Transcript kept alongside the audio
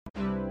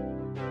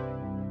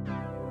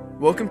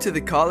Welcome to the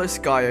Carlos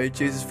Gallo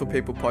Jesus for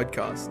People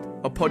podcast,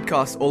 a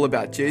podcast all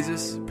about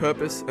Jesus,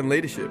 purpose, and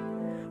leadership.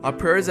 Our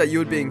prayer is that you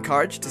would be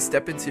encouraged to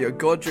step into your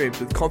God dreams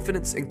with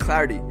confidence and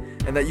clarity,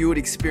 and that you would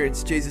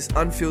experience Jesus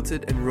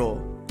unfiltered and raw.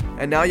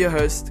 And now your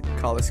host,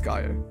 Carlos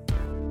Gallo.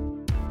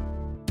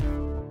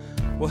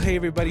 Well, hey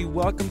everybody,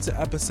 welcome to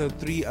episode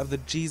 3 of the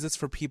Jesus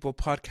for People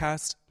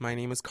podcast. My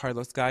name is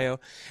Carlos Gallo,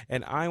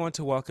 and I want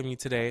to welcome you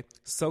today.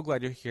 So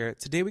glad you're here.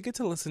 Today we get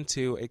to listen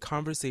to a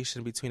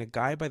conversation between a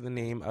guy by the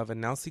name of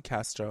Enelsi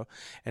Castro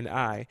and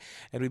I,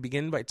 and we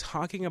begin by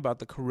talking about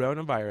the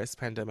coronavirus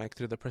pandemic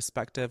through the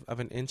perspective of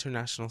an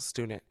international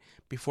student,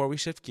 before we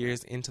shift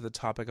gears into the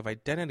topic of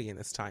identity in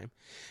this time.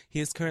 He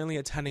is currently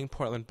attending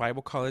Portland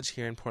Bible College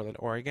here in Portland,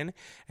 Oregon,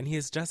 and he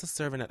is just a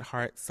servant at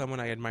heart, someone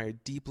I admire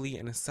deeply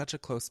and is such a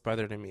close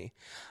brother to me.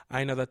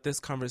 I know that this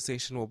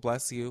conversation will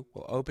bless you,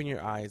 will open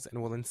your eyes,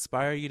 and will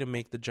inspire you to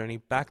make the journey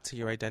back to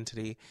your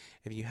identity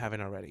if you haven't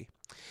already.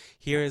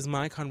 Here is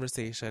my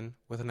conversation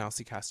with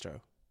Enelsi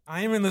Castro.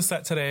 I am in the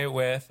set today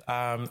with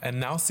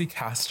Enelsi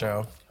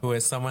Castro, who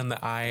is someone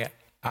that I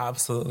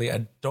absolutely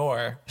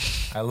adore.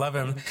 I love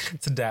him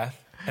to death.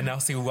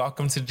 Enelsi,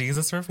 welcome to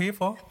Jesus for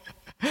People.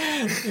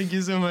 Thank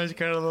you so much,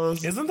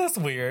 Carlos. Isn't this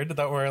weird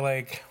that we're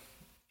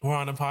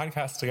on a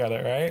podcast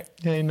together, right?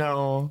 I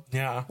know.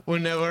 Yeah. We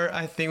never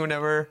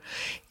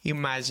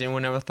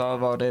thought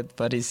about it,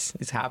 but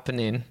it's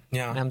happening.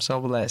 Yeah. And I'm so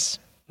blessed.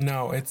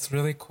 No, it's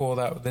really cool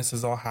that this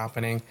is all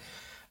happening.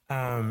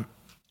 And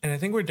I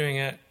think we're doing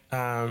it.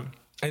 I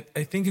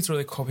think it's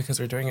really cool because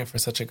we're doing it for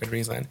such a good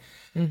reason.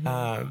 Mm-hmm.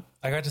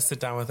 I got to sit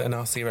down with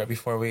Enelsi right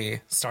before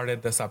we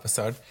started this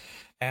episode,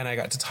 and I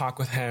got to talk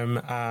with him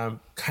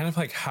kind of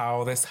like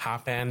how this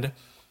happened,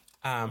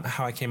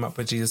 how I came up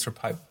with Jesus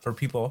for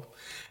People,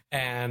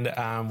 and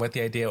what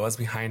the idea was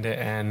behind it,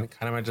 and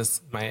kind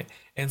of my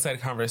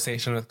inside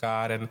conversation with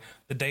God, and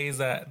the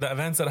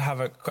events that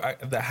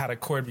had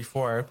occurred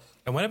before,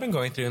 and what I've been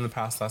going through in the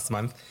last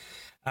month.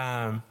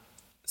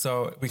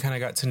 So we kind of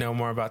got to know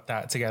more about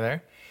that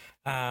together.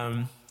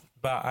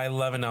 But I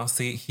love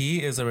Enelsi.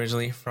 He is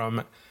originally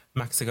from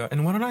Mexico,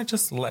 and why don't I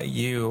just let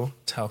you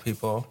tell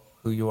people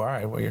who you are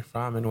and where you're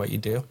from and what you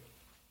do?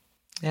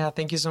 Yeah,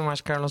 thank you so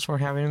much, Carlos, for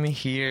having me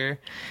here.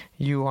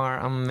 You are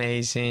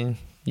amazing.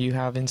 You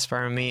have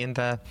inspired me, and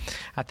I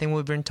think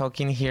we've been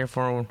talking here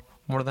for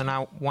more than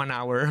 1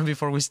 hour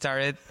before we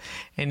started,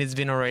 and it's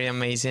been already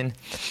amazing.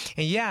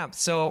 And yeah,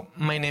 so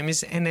my name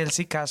is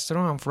Enelsi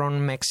Castro. I'm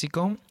from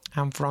Mexico.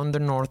 I'm from the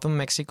north of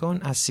Mexico,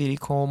 a city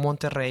called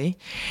Monterrey,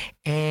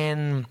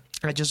 and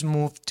I just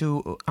moved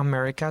to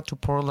America, to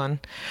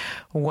Portland,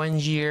 1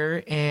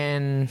 year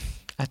and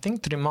I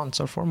think 3 months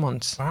or 4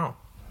 months. Wow.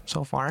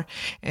 So far.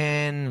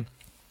 And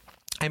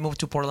I moved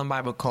to Portland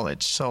Bible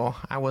College. So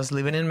I was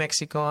living in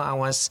Mexico. I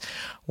was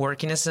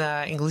working as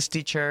an English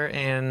teacher,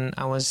 and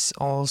I was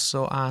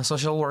also a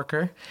social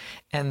worker.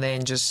 And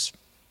then just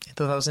in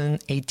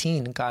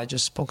 2018, God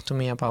just spoke to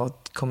me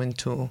about coming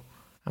to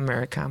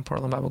America and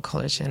Portland Bible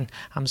College. And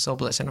I'm so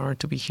blessed and honored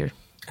to be here.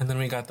 And then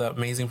we got the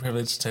amazing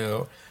privilege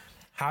to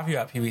have you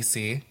at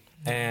PBC.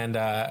 And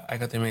I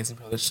got the amazing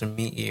privilege to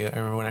meet you. I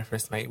remember when I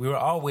first met you. We were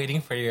all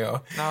waiting for you.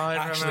 No,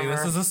 Actually,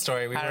 this is a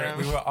story. We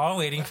were all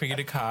waiting for you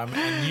to come,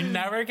 and you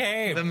never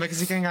came. The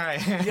Mexican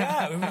guy.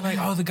 Yeah, we were like,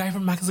 oh, the guy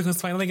from Mexico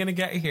is finally going to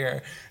get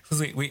here.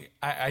 Because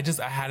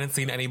I hadn't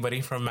seen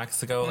anybody from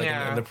Mexico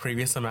in the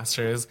previous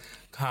semesters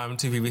come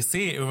to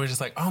BBC. And we were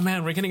just like, oh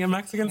man, we're getting a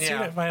Mexican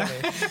student finally.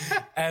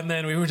 And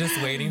then we were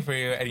just waiting for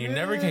you, and you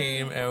never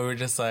came. And we were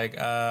just like,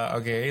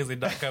 okay, is he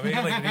not coming?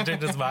 Did he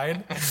change his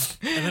mind?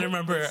 And then I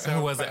remember,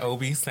 who was it?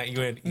 Obi sent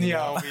you an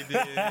email.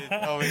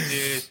 Yeah, we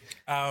did.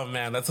 Oh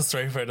man, that's a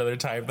story for another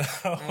time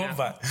though. Yeah.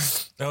 But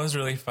that was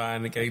really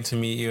fun getting to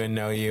meet you and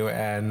know you,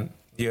 and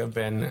you have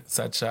been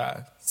such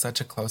a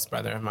close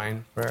brother of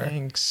mine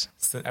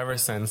ever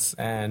since.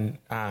 And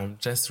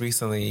just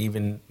recently,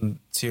 even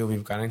too,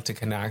 we've gotten to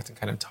connect and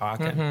kind of talk,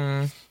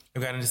 and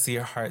we've gotten to see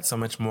your heart so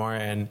much more.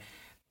 And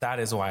that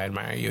is why I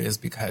admire you, is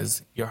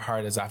because your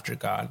heart is after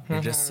God.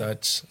 You're just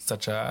such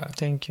a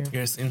thank you.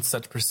 You're in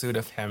such pursuit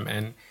of Him,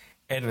 and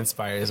it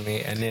inspires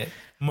me and it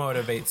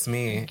motivates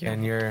me.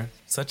 And you're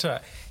such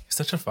a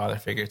father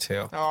figure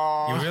too.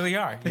 Aww, you really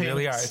are. You thanks.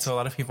 really are. It's a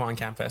lot of people on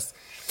campus,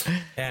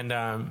 and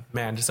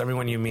man, just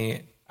everyone you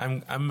meet. I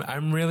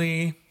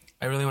really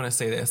want to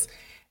say this.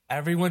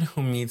 Everyone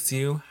who meets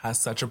you has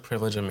such a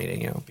privilege of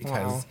meeting you,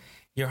 because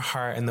your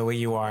heart and the way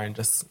you are and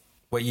just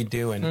what you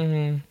do,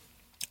 and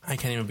I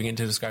can't even begin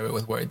to describe it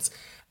with words.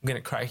 I'm going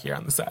to cry here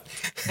on the set.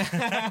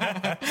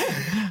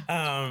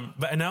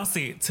 But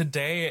Enelsi,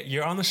 today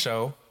you're on the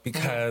show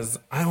because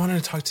I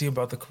wanted to talk to you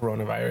about the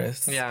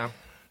coronavirus. Yeah.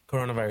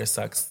 Coronavirus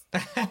sucks.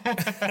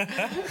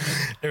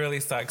 It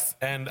really sucks.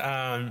 And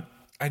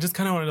I just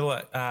kind of wanted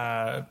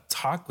to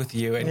talk with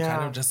you and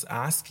kind of just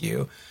ask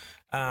you,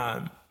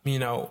 how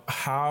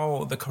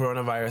the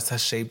coronavirus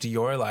has shaped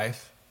your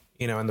life,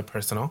 in the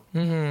personal.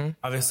 Mm-hmm.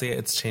 Obviously,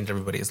 it's changed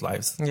everybody's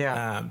lives.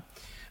 Yeah.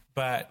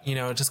 But,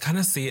 just kind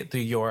of see it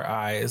through your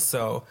eyes.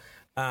 So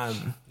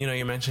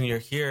You mentioned you're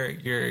here,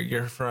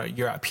 you're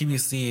at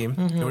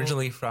PBC,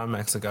 originally from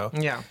Mexico.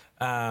 Yeah.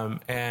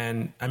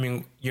 And I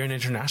mean, you're an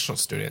international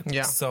student.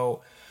 Yeah.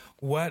 So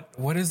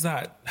what is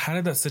that? How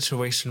did that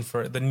situation,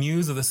 for the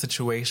news of the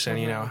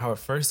situation, how it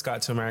first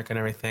got to America and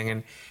everything,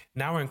 and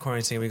now we're in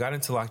quarantine, we got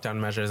into lockdown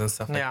measures and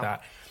stuff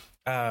like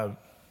that.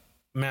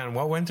 Man,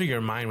 what went through your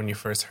mind when you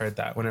first heard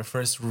that? When it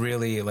first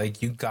really,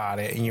 like, you got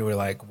it and you were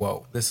like,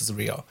 whoa, this is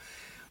real.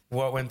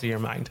 What went through your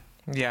mind?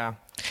 Yeah.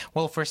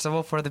 Well, first of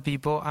all, for the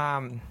people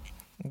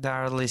that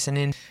are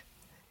listening,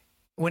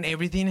 when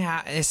everything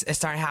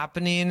started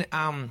happening,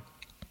 I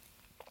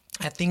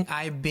think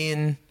I've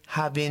been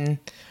having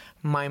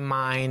my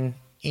mind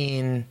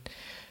in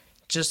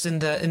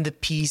the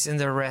peace and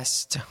the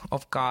rest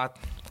of God,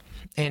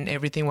 and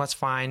everything was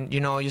fine.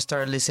 You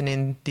start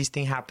listening this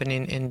thing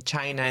happening in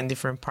China and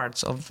different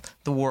parts of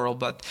the world,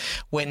 but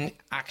when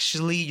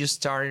actually you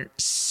start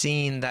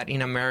seeing that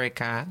in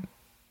America,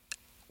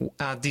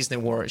 Disney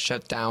World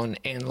shut down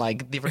and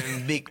like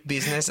different big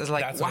businesses,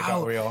 like, that's wow, when it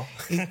got real.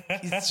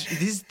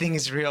 This thing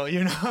is real,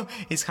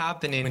 it's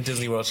happening. When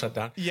Disney World shut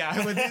down.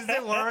 Yeah, when Disney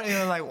World,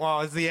 like,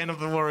 wow, it's the end of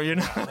the world, A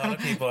lot of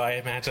people, I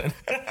imagine.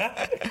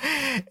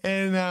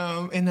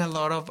 And a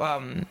lot of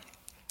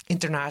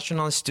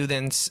international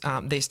students,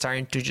 they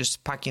started to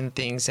just packing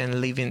things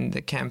and leaving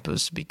the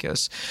campus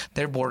because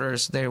their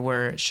borders, they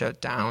were shut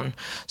down.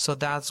 So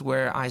that's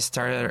where I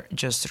started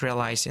just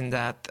realizing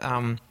that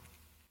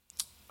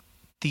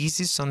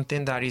this is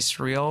something that is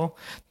real.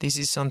 This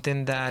is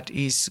something that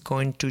is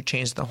going to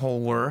change the whole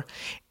world.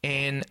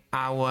 And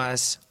I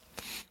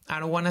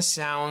don't want to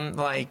sound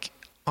like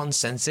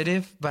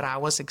insensitive, but I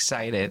was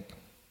excited.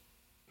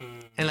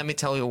 And let me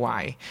tell you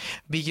why.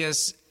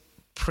 Because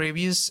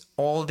previous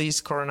all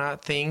this corona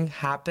thing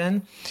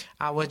happened,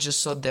 I was just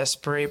so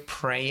desperate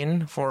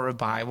praying for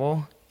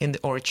revival in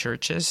our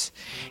churches.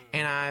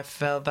 And I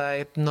felt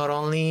that not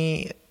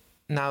only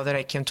now that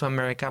I came to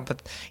America,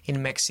 but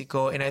in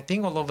Mexico, and I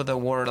think all over the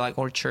world, like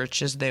our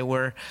churches, they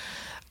were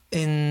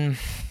in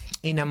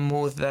a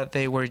mood that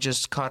they were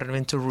just caught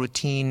into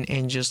routine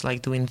and just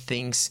like doing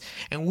things,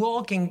 and we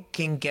all can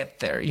get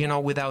there,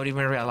 without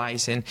even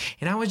realizing.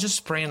 And I was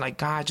just praying, like,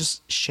 God,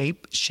 just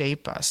shape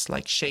us,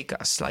 like shake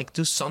us, like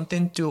do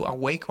something to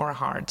awake our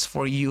hearts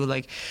for you.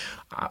 Like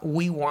I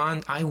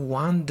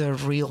want the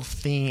real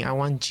thing. I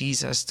want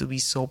Jesus to be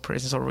so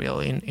present, so real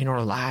in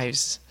our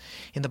lives,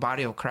 in the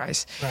body of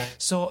Christ. Right.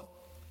 So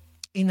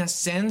in a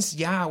sense,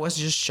 I was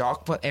just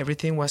shocked, but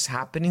everything was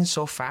happening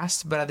so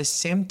fast. But at the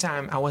same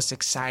time, I was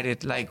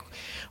excited, like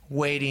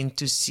waiting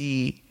to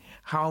see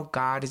how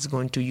God is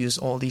going to use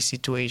all this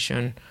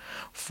situation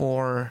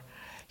for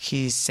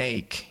his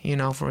sake,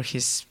 for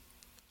his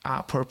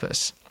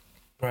purpose.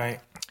 Right.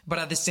 But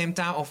at the same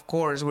time, of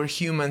course, we're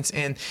humans,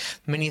 and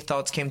many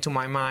thoughts came to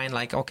my mind,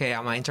 like, okay,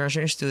 I'm an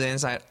international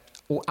student.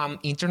 I'm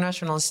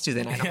international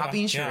student. I don't have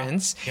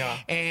insurance. Yeah.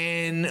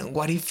 And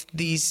what if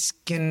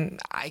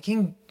I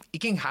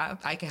can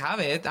have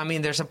it. I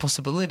mean, there's a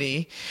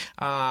possibility.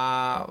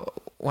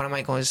 What am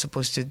I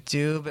supposed to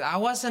do? But I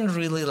wasn't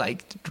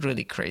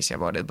really crazy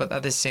about it. But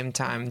at the same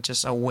time,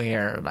 just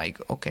aware, like,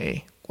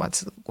 okay,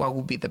 what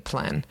would be the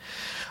plan?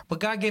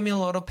 But God gave me a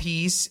lot of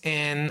peace,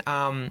 and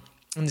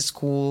in the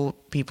school,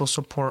 people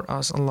support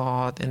us a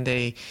lot, and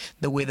the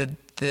way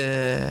that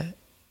the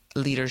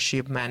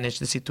leadership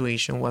managed the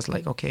situation was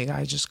like, okay,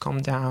 guys, just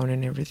calm down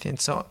and everything.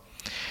 So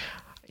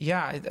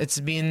yeah, it's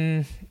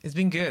been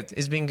good.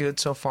 It's been good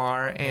so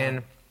far.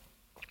 And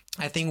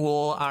I think we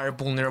all are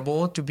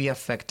vulnerable to be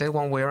affected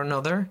one way or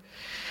another.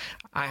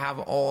 I have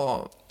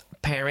all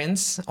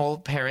parents,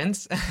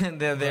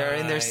 and they're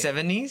in their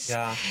 70s.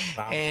 Yeah.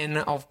 Wow. And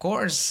of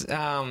course,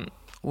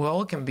 we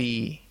all can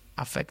be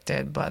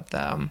affected, but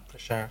for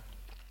sure.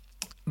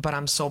 But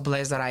I'm so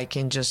blessed that I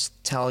can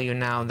just tell you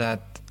now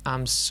that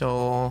I'm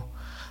so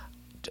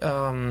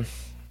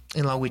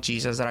in love with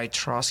Jesus, that I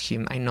trust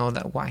him. I know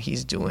that what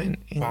he's doing,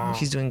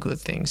 he's doing good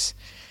things.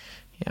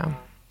 Yeah.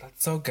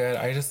 That's so good.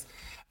 I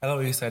love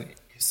what you said.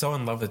 You're so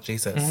in love with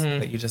Jesus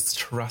that you just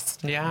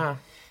trust him. Yeah.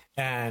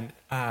 And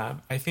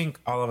I think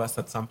all of us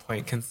at some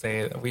point can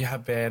say that we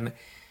have been,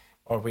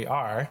 or we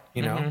are,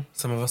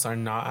 some of us are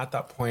not at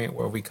that point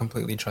where we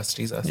completely trust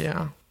Jesus.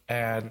 Yeah.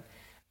 And,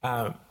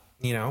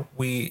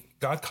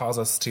 God calls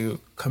us to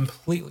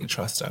completely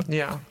trust him.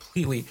 Yeah.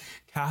 Completely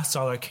cast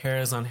all our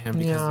cares on him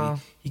because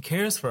he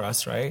cares for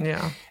us, right?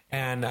 Yeah.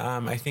 And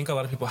I think a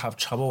lot of people have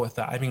trouble with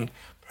that. I mean,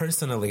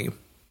 personally,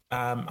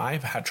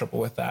 I've had trouble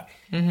with that,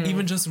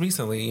 even just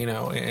recently,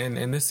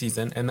 in this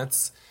season. And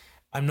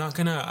I'm not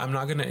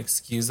gonna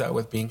excuse that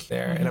with being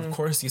there. And of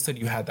course, you said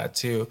you had that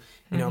too,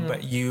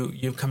 but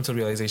you've come to the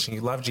realization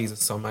you love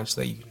Jesus so much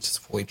that you can just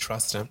fully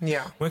trust him.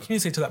 Yeah. What can you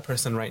say to that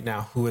person right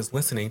now who is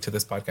listening to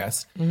this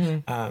podcast?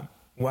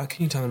 What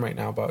can you tell them right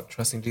now about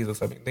trusting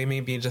Jesus? I mean, they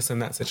may be just in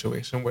that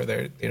situation where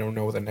they don't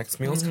know where the next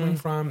meal is coming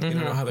from. They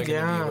don't know how they're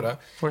going to be able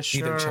to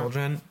feed their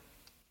children.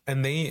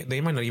 And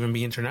they might not even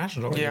be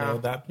international. Yeah.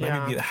 That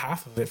might be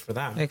half of it for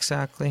them.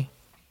 Exactly.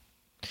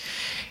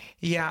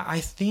 Yeah, I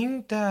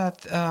think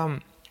that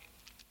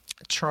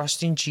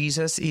trusting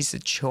Jesus is a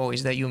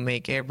choice that you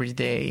make every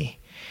day.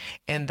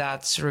 And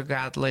that's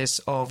regardless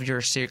of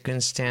your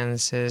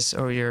circumstances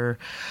or your,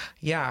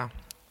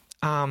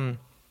 and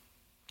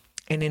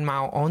in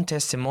my own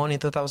testimony, in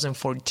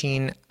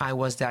 2014, I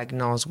was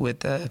diagnosed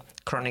with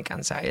chronic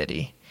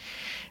anxiety.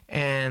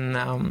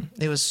 And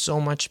it was so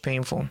much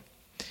painful.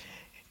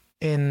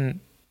 And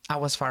I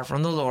was far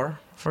from the Lord,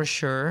 for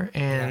sure.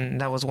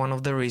 And that was one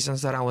of the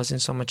reasons that I was in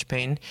so much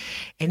pain.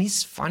 And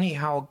it's funny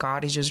how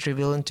God is just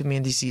revealing to me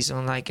in this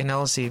season, like,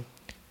 Enelsi,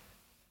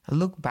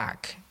 look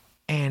back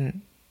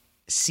and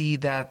see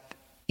that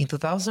in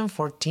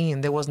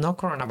 2014, there was no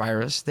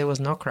coronavirus, there was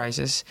no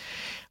crisis,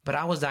 but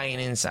I was dying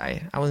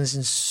inside. I was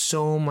in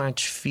so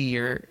much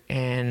fear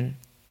and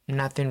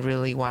nothing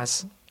really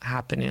was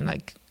happening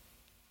like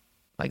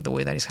the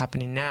way that is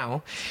happening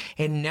now.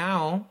 And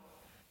now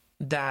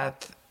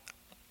that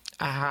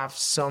I have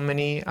so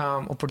many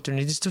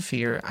opportunities to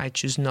fear, I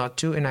choose not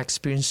to, and I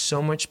experience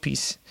so much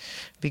peace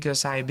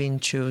because I've been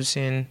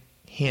choosing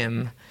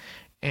Him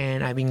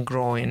and I've been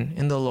growing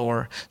in the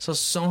Lord. So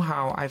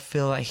somehow I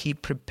feel like He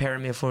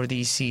prepared me for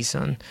this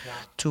season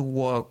to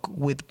walk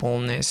with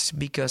boldness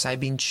because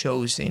I've been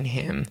choosing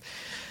Him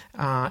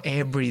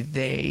every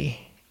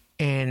day.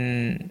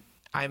 And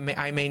I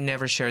may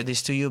never share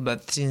this to you,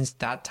 but since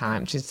that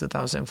time, since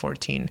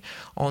 2014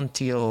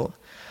 until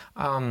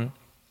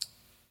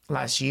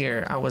last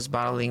year, I was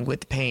battling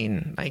with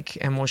pain, like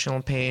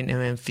emotional pain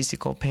and then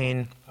physical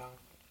pain.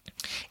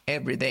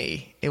 Every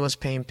day it was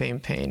pain.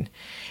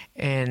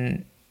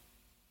 And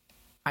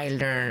I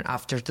learned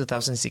after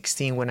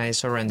 2016, when I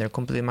surrendered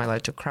completely my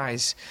life to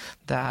Christ,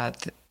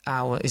 that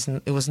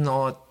it was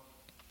not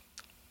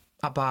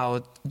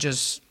about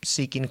just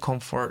seeking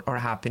comfort or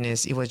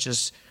happiness. It was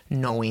just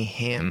knowing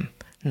Him,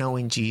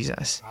 knowing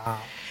Jesus. Wow.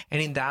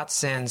 And in that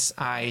sense,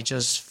 I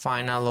just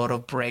find a lot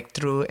of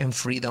breakthrough and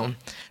freedom.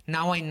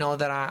 Now I know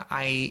that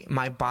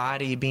my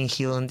body being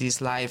healed in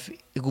this life,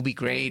 it will be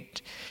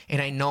great.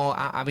 And I know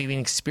I've even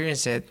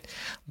experienced it,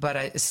 but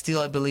I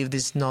believe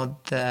this is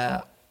not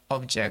the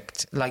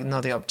object, like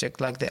not the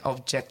object, like the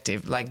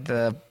objective, like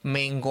the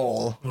main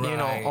goal,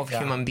 of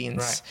human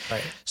beings.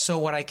 Right. So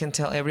what I can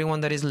tell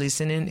everyone that is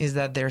listening is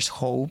that there's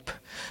hope.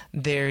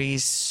 There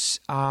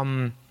is,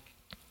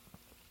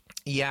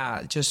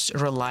 just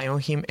rely on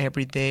Him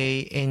every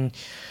day and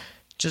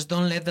just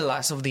don't let the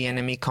lies of the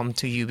enemy come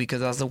to you,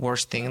 because that's the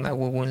worst thing, that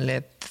we won't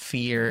let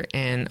fear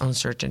and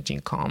uncertainty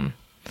come.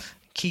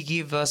 He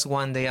gives us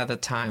one day at a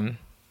time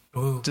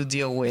to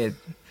deal with.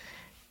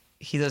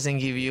 He doesn't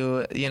give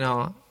you,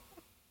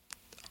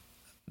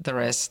 the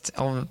rest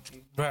of,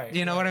 what I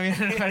mean? I don't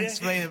know how to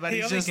explain it, but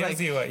it's just like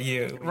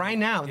right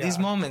now, these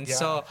moments. Yeah.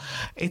 So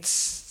it's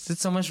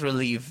so much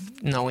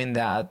relief knowing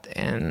that.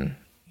 And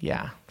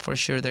for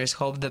sure, there's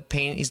hope. The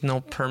pain is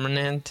not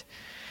permanent,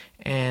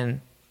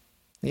 and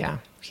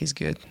He's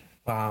good.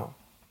 Wow.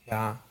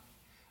 Yeah.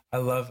 I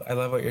love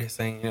what you're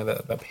saying.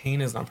 The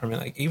pain is not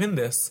permanent. Like, even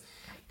this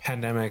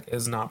pandemic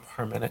is not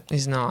permanent.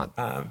 It's not.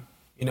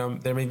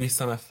 There may be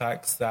some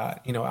effects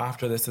that,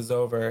 after this is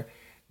over,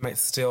 might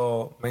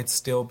still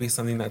be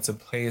something that's in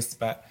place,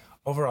 but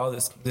overall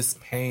this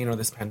pain or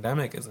this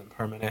pandemic isn't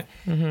permanent,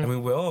 and we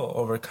will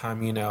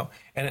overcome,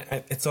 and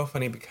it's so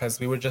funny because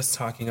we were just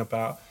talking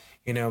about,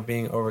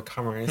 being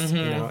overcomers,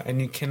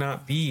 and you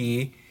cannot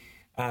be,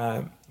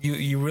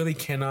 you really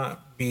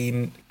cannot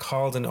be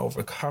called an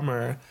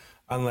overcomer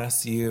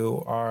unless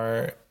you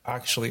are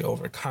actually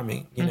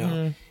overcoming,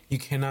 You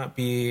cannot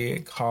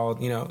be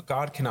called,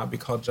 God cannot be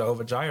called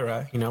Jehovah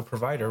Jireh,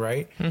 provider,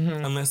 right?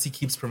 Unless He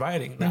keeps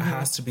providing. That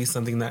has to be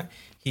something that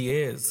He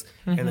is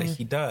and that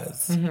He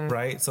does,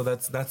 right? So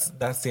that's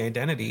the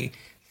identity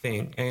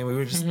thing. And we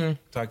were just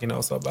talking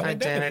also about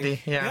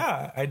identity.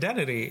 Yeah,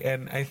 identity.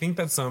 And I think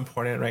that's so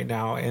important right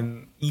now,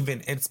 and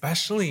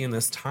especially in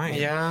this time.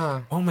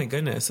 Yeah. Oh my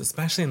goodness,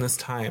 especially in this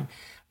time.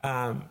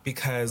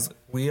 Because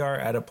we are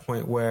at a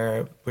point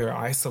where we're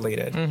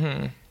isolated.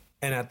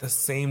 And at the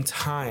same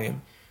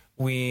time,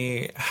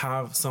 we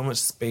have so much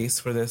space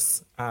for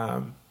this,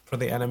 for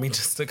the enemy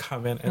just to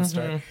come in and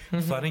start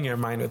flooding your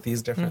mind with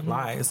these different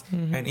lies.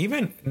 And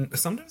even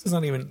sometimes it's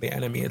not even the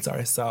enemy, it's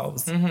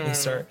ourselves. We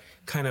start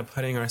kind of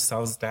putting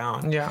ourselves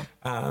down. Yeah.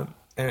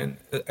 And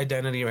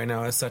identity right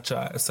now is such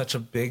a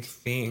big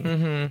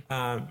thing.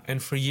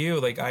 And for you,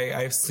 like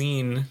I've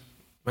seen,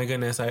 my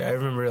goodness, I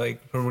remember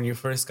like from when you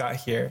first got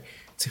here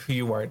to who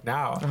you are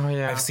now. Oh,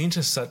 yeah. I've seen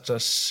just such a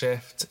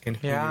shift in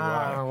who you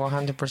are.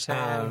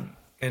 100%.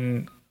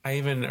 And I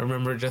even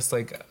remember just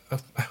like, I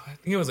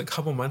think it was a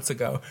couple months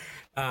ago,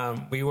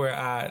 we were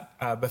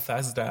at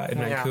Bethesda in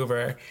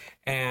Vancouver,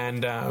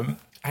 and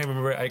I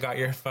remember I got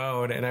your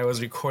phone and I was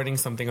recording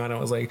something on it. I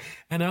was like,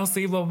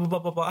 Enelsi, blah, blah, blah,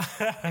 blah, blah.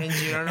 And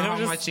you don't know how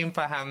much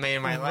impact I made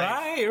in my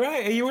life.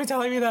 Right. And you were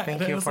telling me that.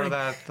 Thank you for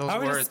those words. I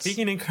was just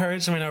speaking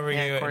encouragement over you.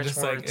 And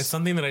just like, it's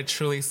something that I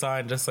truly saw,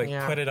 and just like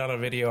put it on a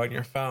video on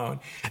your phone,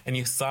 and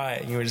you saw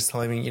it and you were just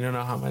telling me, you don't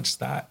know how much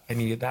that I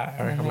needed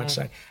that, or how much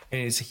I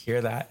needed to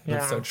hear that. And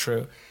it's so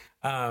true.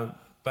 But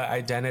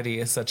identity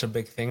is such a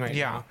big thing right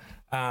now.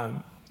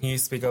 Can you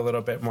speak a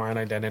little bit more on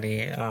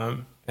identity,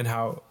 and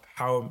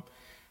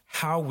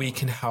how we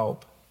can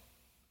help,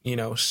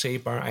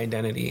 shape our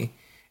identity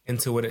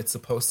into what it's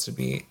supposed to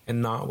be,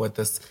 and not what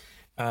this,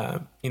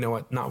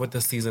 not what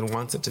this season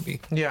wants it to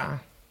be. Yeah.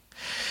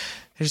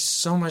 There's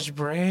so much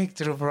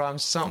breakthrough, bro.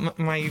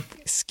 My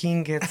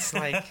skin gets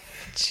like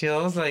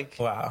chills. Like,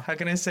 wow. How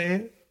can I say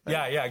it?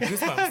 Yeah,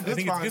 goosebumps. I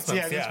think it's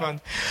goosebumps. Yeah,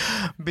 goosebumps.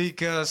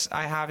 Because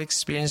I have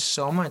experienced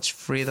so much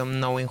freedom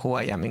knowing who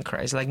I am in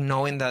Christ. Like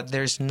knowing that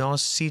there's no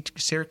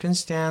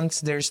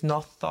circumstance, there's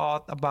no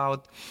thought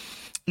about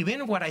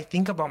even what I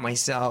think about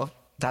myself.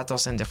 That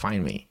doesn't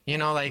define me.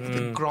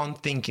 The grown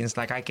thinkings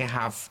like I can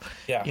have.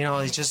 Yeah.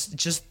 It's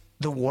just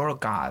the word of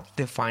God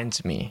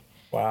defines me.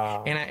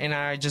 Wow. And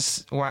I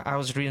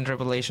was reading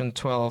Revelation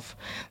 12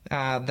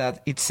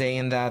 that it's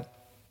saying that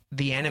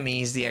the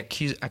enemy is the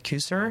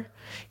accuser.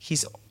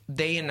 He's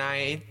day and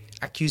night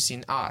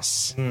accusing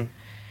us.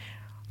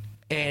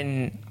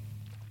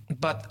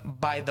 But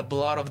by the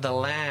blood of the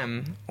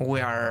Lamb, we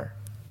are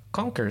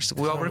conquerors.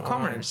 We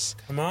overcomers.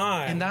 Come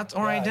on. And that's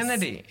our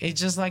identity. It's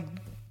just like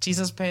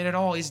Jesus paid it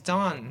all. It's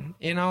done.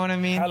 You know what I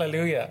mean?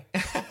 Hallelujah.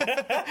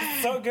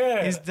 So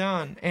good. It's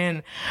done.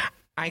 And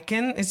I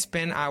can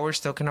spend hours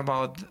talking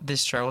about the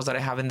struggles that I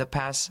have in the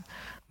past,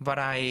 but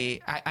I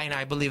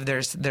believe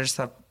there's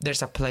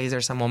a place,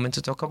 there's a moment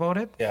to talk about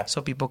it,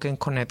 so people can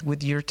connect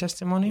with your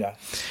testimony. Yeah.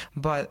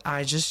 But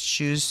I just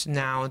choose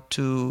now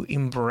to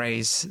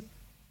embrace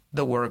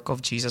the work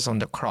of Jesus on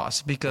the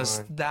cross,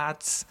 because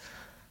that's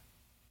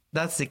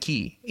the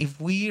key.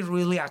 If we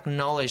really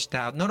acknowledge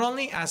that, not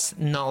only as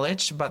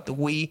knowledge, but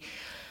we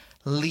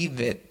live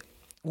it.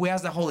 We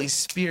ask the Holy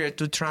Spirit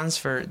to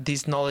transfer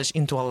this knowledge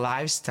into a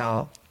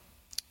lifestyle,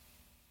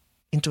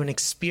 into an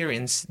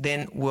experience,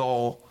 then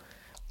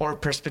our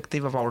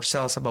perspective of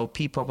ourselves, about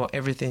people, about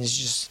everything is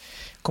just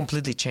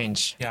completely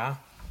changed. Yeah.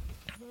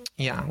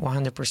 Yeah,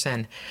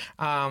 100%.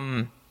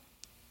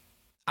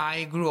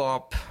 I grew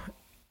up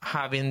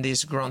having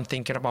this grown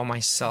thinking about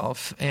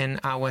myself, and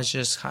I was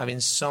just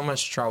having so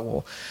much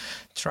trouble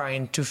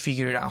trying to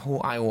figure out who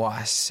I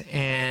was.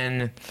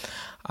 And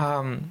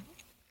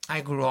I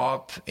grew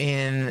up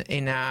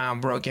in a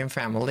broken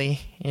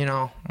family.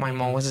 My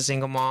mom was a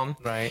single mom.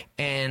 Right.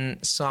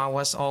 And so I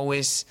was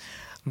always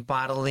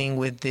battling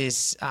with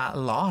this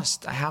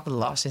lost. I have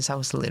lost since I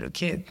was a little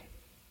kid.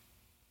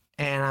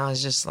 And I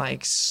was just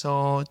like,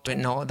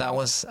 that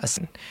was a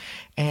sin.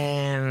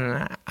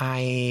 And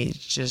I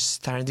just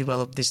started to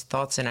develop these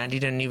thoughts, and I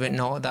didn't even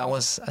know that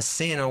was a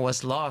sin or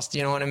was lost.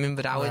 You know what I mean?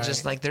 But I was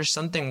just like, there's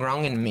something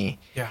wrong in me.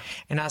 Yeah.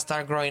 And I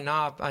started growing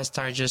up. I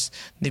started just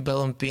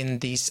developing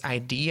these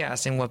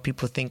ideas and what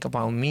people think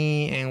about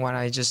me, and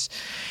I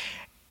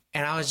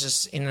was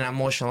just in an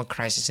emotional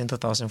crisis in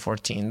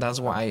 2014.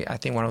 That's why I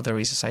think one of the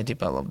reasons I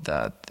developed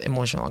that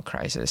emotional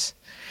crisis.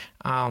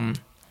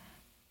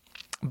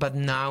 But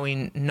now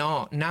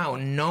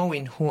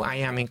knowing who I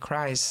am in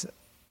Christ,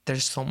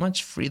 there's so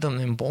much freedom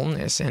and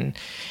boldness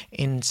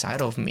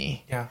inside of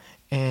me. Yeah.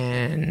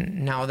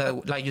 And now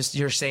that, like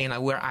you're saying,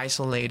 like we're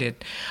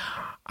isolated,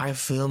 I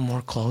feel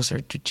more closer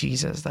to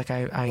Jesus. Like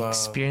I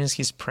experience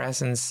His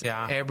presence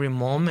every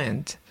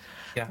moment.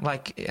 Yeah.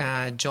 Like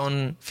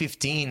John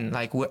 15,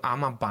 like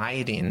I'm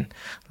abiding.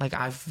 Like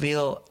I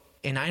feel,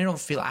 and I don't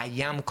feel I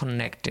am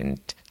connected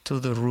to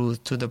the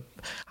root,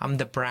 I'm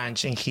the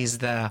branch, and He's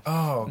the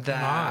how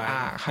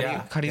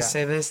do you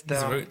say this?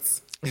 His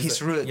roots.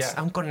 His roots. Yeah.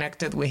 I'm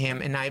connected with Him,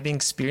 and I've been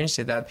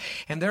experiencing that.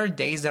 And there are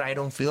days that I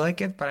don't feel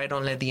like it, but I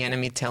don't let the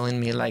enemy telling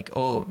me like,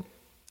 "Oh,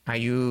 are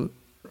you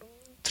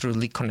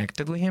truly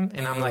connected with Him?"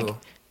 And I'm like,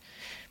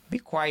 "Be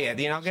quiet,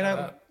 get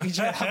up."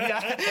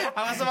 Yeah.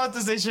 I was about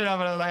to say shut up,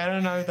 but I was like, I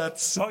don't know if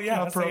that's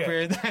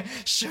appropriate.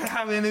 Shut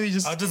up, and maybe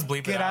I'll just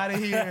bleep get out of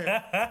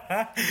here.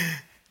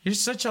 You're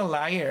such a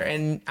liar,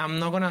 and I'm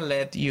not going to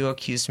let you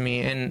accuse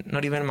me, and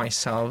not even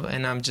myself.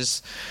 And I'm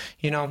just,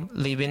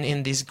 living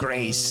in this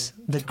grace,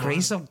 the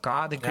grace of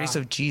God, the grace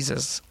of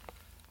Jesus.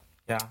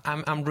 Yeah.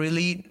 I'm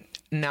really,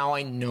 now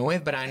I know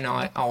it, but I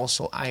know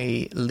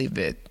I live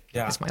it.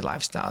 Yeah. It's my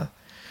lifestyle.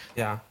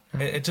 Yeah.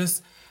 It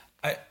just,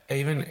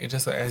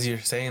 as you're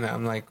saying that,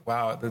 I'm like,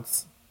 wow,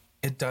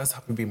 it does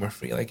help me be more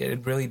free. Like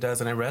it really does.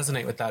 And I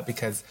resonate with that,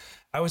 because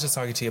I was just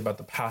talking to you about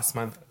the past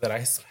month that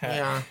I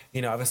spent.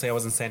 Yeah. Obviously I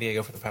was in San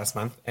Diego for the past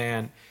month,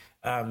 and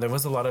there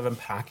was a lot of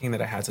unpacking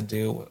that I had to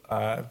do,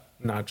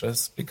 not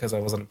just because I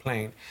was on a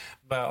plane,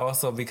 but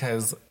also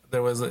because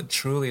there was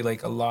truly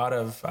like a lot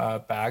of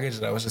baggage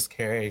that I was just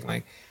carrying.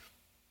 Like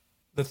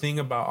the thing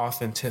about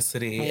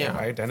authenticity and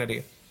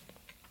identity.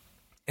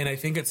 And I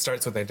think it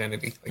starts with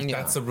identity. Like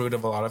that's the root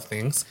of a lot of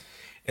things.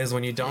 Is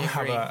when you don't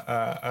have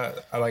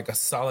a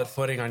solid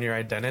footing on your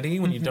identity,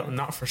 when you don't,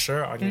 not for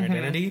sure on your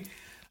identity,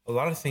 a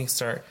lot of things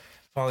start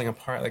falling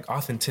apart. Like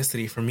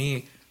authenticity for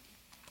me,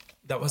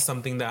 that was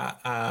something that,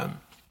 I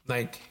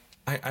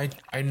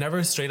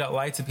never straight out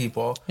lie to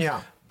people.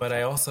 Yeah. But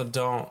I also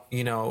don't,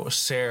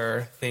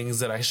 share things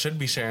that I should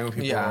be sharing with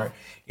people, or,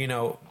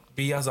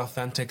 be as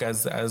authentic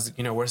as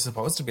we're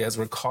supposed to be, as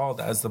we're called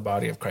as the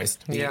body of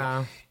Christ to be.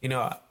 Yeah.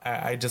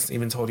 I just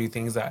even told you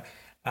things that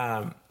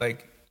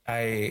like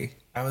I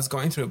was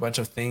going through a bunch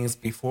of things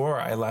before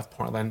I left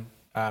Portland,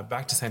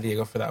 back to San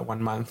Diego for that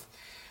 1 month.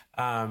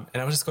 And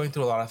I was just going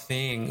through a lot of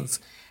things,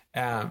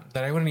 that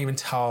I wouldn't even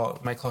tell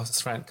my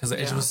closest friend. Cause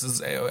it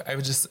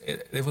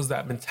was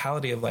that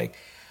mentality of like,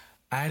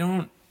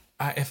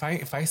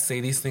 if I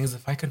say these things,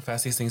 if I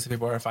confess these things to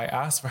people, or if I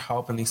ask for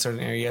help in these certain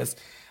areas,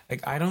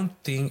 like, I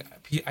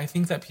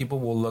think that people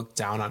will look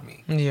down on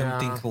me and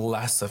think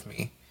less of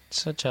me.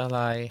 Such a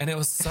lie. And it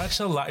was such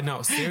a lie.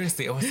 No,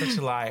 seriously, it was such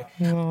a lie.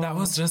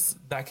 Wow.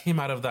 That came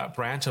out of that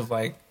branch of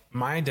like,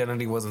 my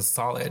identity wasn't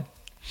solid.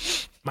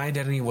 My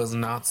identity was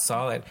not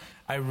solid.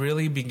 I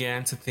really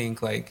began to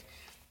think like,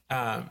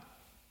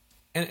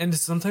 and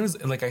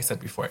sometimes, like I said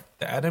before,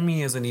 the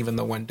enemy isn't even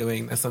the one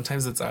doing this.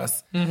 Sometimes it's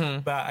us.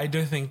 But I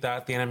do think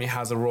that the enemy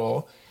has a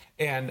role.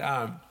 And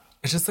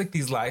it's just like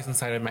these lies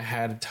inside of my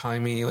head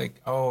telling me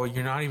like, oh,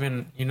 you're not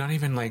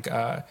even like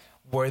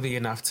worthy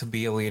enough to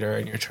be a leader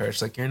in your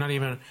church. Like, you're not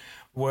even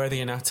worthy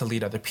enough to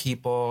lead other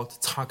people, to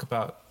talk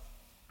about,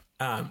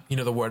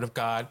 the word of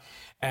God.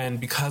 And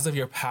because of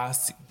your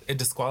past, it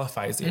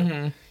disqualifies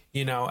you,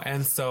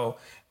 And so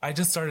I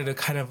just started to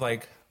kind of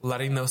like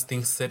letting those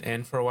things sit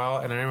in for a while.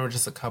 And I remember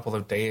just a couple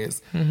of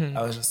days,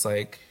 I was just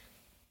like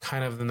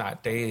kind of in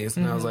that daze.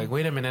 And I was like,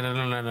 wait a minute,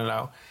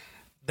 no.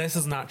 This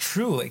is not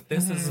true. Like,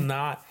 this is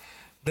not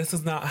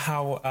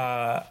how,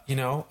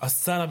 a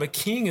son of a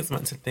king is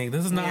meant to think.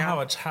 This is not how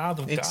a child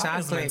of God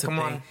is meant to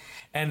think.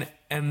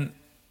 And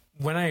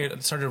when I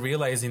started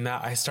realizing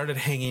that, I started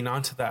hanging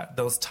on to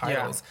those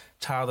titles,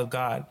 child of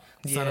God,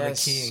 son of a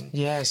king.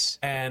 Yes.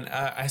 And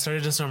I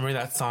started just remembering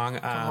that song.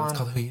 It's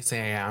called Who You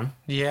Say I Am.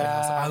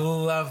 Yeah. I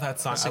love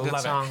that song. It's a good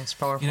song. It's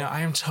powerful.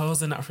 I am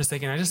chosen, not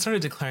forsaken. I just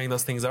started declaring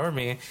those things over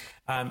me.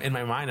 In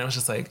my mind, I was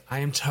just like, I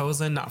am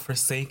chosen, not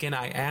forsaken.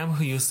 I am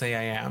who you say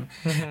I am.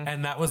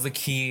 And that was the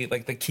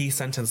key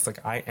sentence.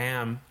 Like, I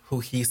am who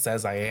he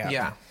says I am.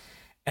 Yeah.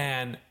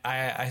 And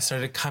I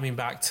started coming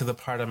back to the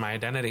part of my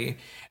identity.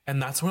 And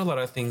that's where a lot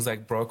of things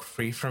like broke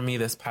free from me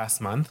this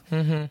past month.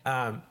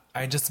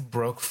 I just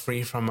broke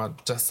free from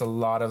just a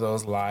lot of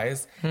those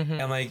lies.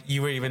 And like,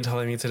 you were even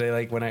telling me today,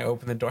 like when I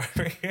opened the door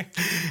for you.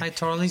 I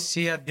totally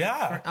see it.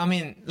 Yeah. I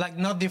mean, like,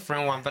 not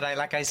different one, but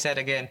like I said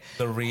again.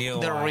 The real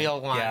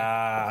one.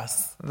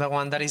 Yes. The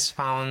one that is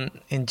found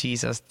in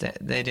Jesus, the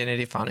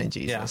identity found in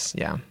Jesus.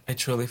 Yeah. I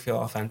truly feel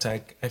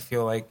authentic. I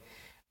feel like,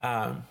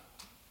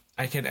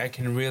 I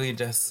can really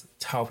just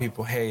tell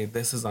people, hey,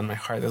 this is on my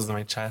heart, this is on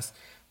my chest,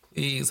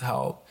 please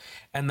help.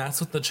 And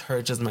that's what the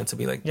church is meant to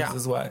be like.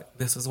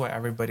 This is what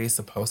everybody's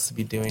supposed to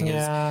be doing,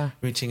 is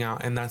reaching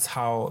out. And that's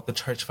how the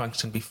church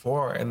functioned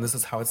before, and this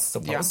is how it's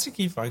supposed to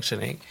keep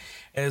functioning,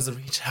 is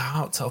reach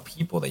out, tell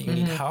people that you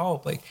need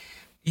help. Like,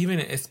 even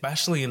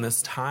especially in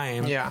this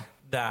time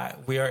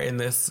that we are in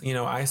this,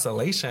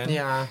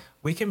 isolation,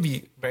 we can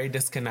be very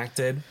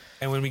disconnected.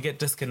 And when we get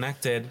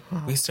disconnected,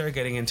 we start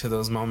getting into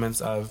those moments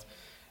of,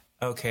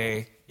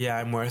 okay,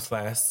 I'm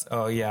worthless.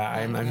 Oh yeah,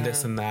 I'm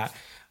this and that.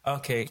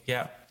 Okay,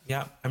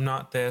 I'm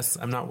not this.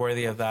 I'm not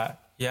worthy of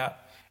that.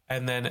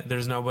 And then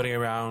there's nobody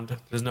around.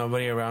 There's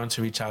nobody around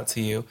to reach out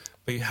to you,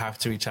 but you have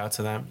to reach out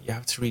to them. You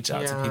have to reach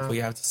out to people.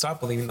 You have to stop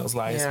believing those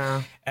lies.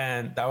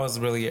 And that was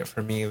really it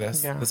for me.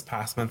 This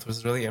past month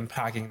was really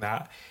unpacking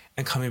that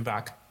and coming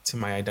back to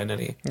my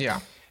identity.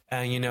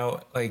 And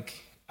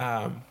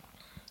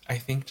I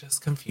think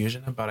just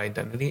confusion about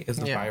identity is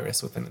a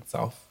virus within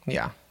itself.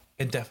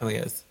 It definitely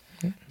is.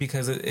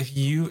 Because if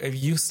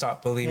you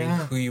stop believing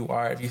who you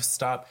are, if you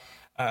stop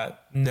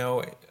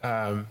believing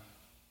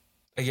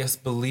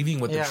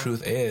what the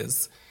truth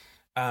is,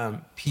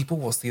 people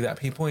will see that.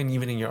 People, and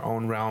even in your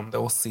own realm, they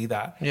will see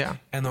that.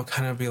 And they'll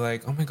kind of be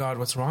like, oh my God,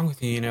 what's wrong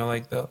with you?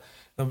 Like they'll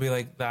be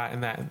like that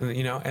and that,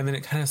 and then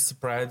it kind of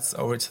spreads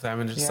over to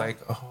them, and just like,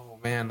 oh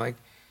man, like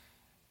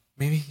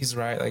maybe he's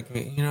right. Like,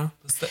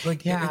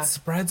 it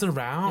spreads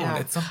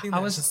around. It's something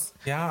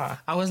that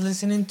I was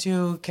listening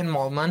to Ken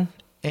Moldman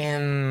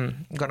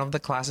in one of the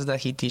classes that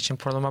he teaches in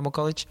Portland Bible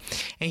College,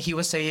 and he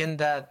was saying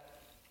that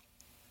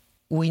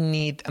we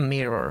need a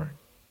mirror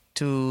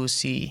to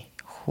see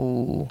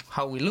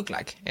how we look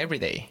like every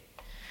day.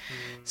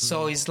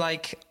 So it's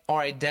like our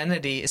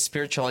identity,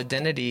 spiritual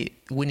identity,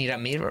 we need a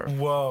mirror.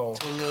 Whoa.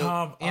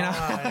 Come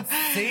on.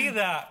 Say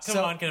that.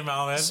 Come on, Ken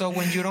Malvin. So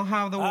when you don't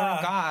have the Word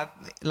of God,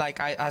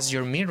 like as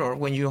your mirror,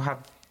 when you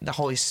have the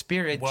Holy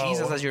Spirit,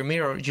 Jesus as your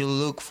mirror, you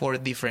look for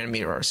different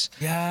mirrors.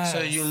 So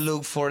you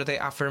look for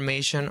the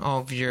affirmation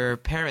of your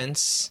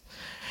parents,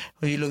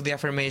 or you look the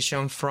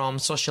affirmation from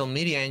social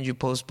media, and you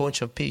post a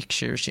bunch of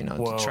pictures,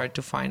 to try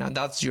to find out.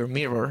 That's your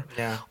mirror.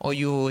 Or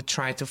you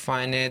try to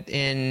find it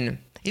in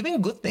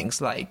even good things,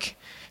 like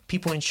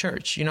people in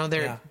church.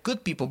 They're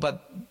good people,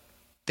 but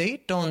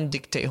they don't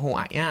dictate who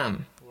I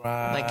am.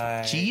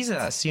 Like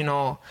Jesus,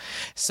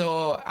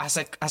 So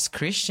as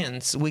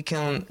Christians, we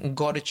can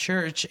go to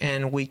church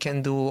and we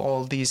can do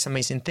all these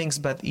amazing things.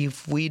 But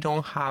if we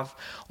don't have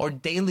our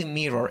daily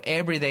mirror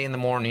every day in the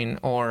morning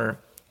or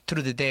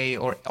through the day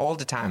or all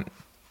the time,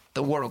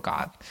 the Word of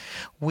God,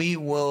 we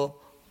will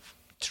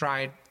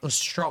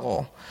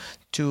struggle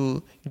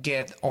to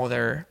get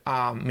other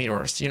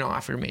mirrors,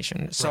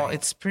 affirmation. So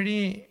it's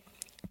pretty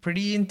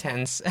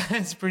intense.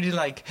 It's pretty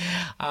like,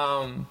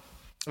 I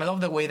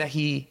love the way that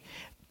he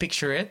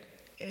picture it.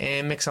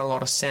 It makes a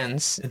lot of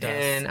sense.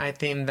 And I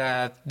think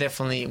that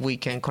definitely we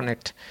can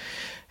connect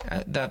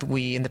that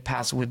in the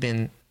past, we've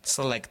been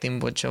selecting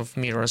bunch of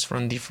mirrors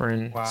from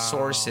different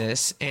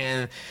sources.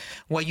 And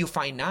what you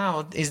find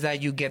out is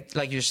that you get,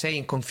 like you're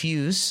saying,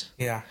 confused.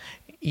 Yeah.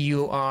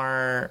 You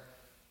are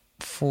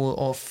full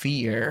of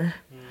fear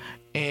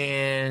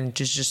and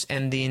just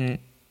ending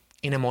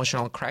in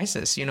emotional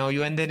crisis.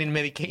 You ended in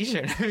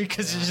medication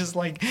because you're just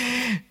like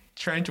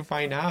trying to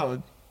find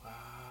out.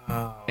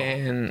 Wow.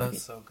 And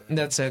that's so good.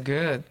 That's so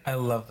good. I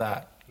love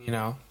that,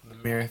 the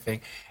mirror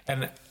thing.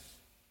 And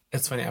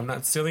it's funny, I'm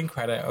not stealing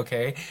credit,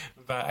 okay?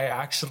 But I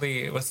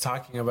actually was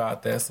talking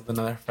about this with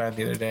another friend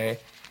the other day.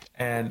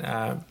 And,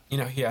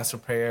 he asked for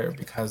prayer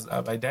because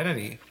of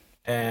identity.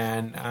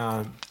 And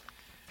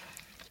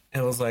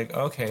it was like,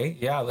 okay,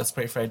 yeah, let's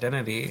pray for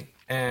identity.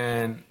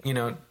 And,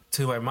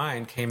 to my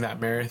mind came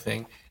that mirror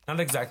thing. Not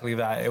exactly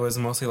that. It was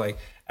mostly like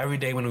every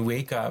day when we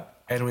wake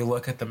up and we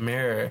look at the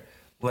mirror,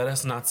 let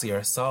us not see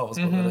ourselves,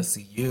 but let us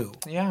see you.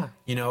 Yeah.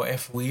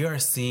 If we are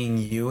seeing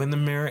you in the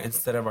mirror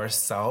instead of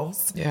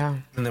ourselves,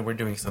 then we're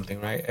doing something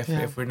right.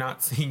 If we're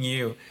not seeing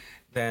you,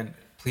 then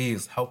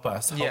please help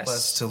us. Help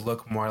us to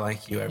look more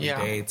like you every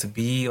day, to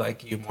be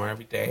like you more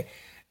every day.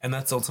 And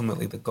that's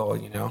ultimately the goal,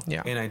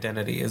 in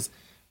identity is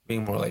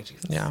being more like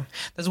Jesus. Yeah.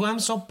 That's why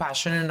I'm so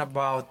passionate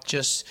about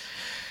just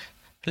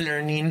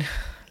learning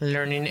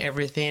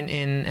everything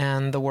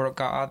in the Word of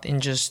God,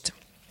 and just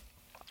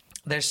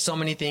there's so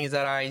many things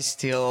that I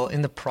still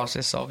in the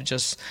process of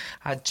just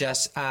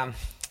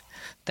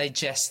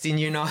digesting.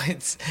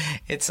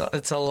 It's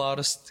a lot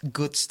of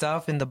good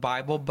stuff in the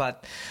Bible,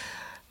 but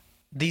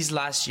this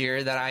last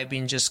year that I've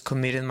been just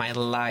committing my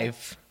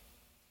life,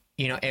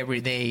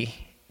 every day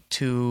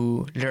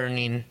to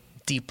learning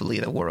deeply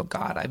the Word of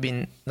God.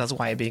 That's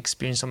why I've been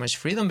experiencing so much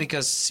freedom,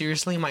 because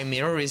seriously, my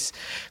mirror is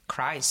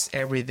Christ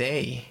every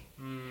day.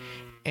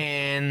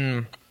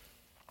 And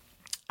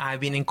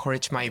I've been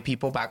encouraged my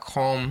people back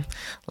home.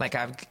 Like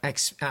I've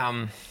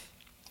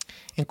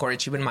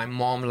encouraged even my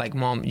mom, like,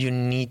 Mom, you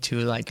need to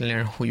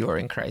learn who you are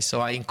in Christ.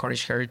 So I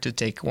encouraged her to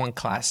take one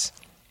class.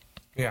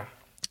 Yeah.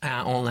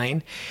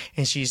 Online,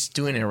 and she's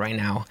doing it right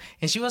now.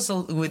 And she was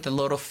with a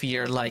lot of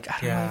fear, like,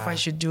 I don't know if I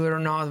should do it or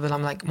not. But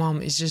I'm like,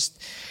 Mom, it's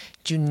just,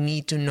 you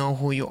need to know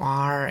who you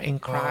are in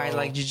Christ.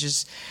 Like, you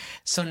just,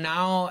 so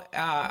now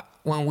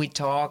when we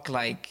talk,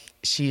 like,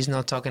 she's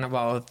not talking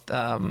about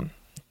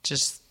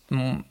just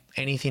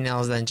anything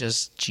else than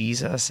just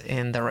Jesus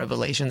and the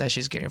revelation that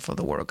she's getting from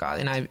the Word of God.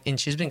 And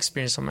she's been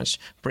experiencing so much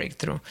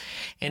breakthrough.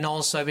 And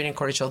also I've been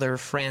encouraging other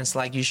friends,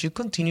 like, you should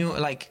continue,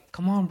 like,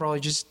 come on, bro,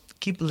 just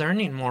keep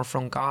learning more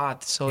from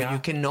God so you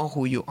can know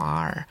who you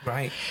are.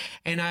 Right.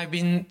 And I've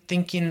been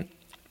thinking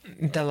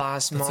the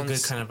last months. That's a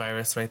good kind of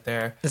virus right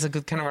there. It's a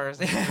good kind of virus.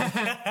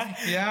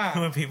 Yeah.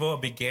 When people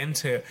begin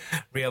to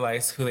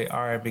realize who they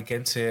are and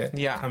begin to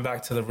come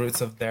back to the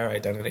roots of their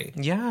identity.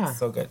 Yeah. It's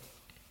so good.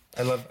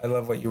 I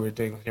love what you were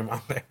doing with your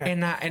mom there.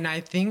 And I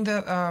think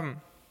that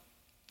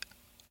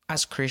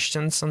as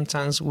Christians,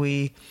 sometimes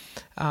we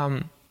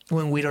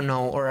when we don't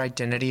know our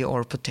identity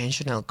or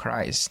potential in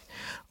Christ,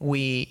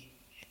 we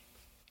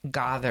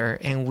gather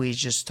and we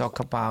just talk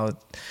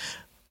about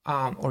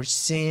our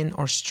sin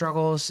or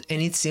struggles,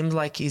 and it seems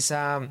like it's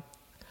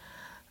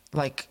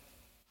like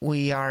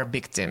we are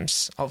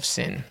victims of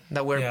sin,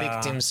 that we're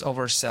victims of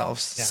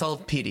ourselves,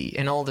 self-pity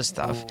and all this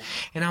stuff. Ooh.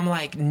 And I'm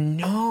like,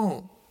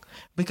 no,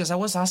 because I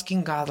was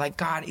asking God, like,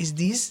 God, is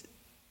this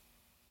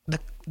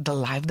the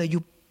life that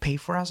you pay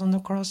for us on the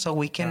cross, so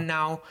we can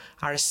now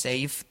are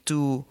safe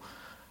to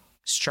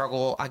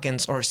struggle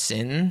against our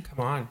sin?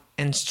 Come on.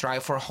 And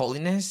strive for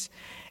holiness?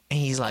 And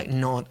he's like,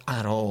 not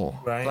at all.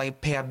 Right. Like,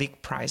 pay a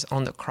big price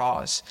on the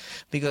cross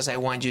because I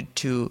want you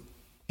to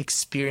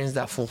experience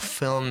that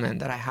fulfillment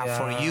that I have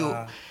for you.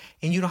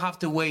 And you don't have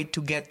to wait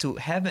to get to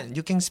heaven.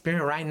 You can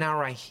experience it right now,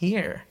 right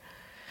here.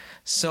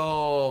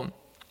 So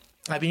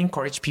I've been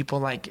encouraging people,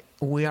 like,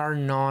 we are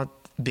not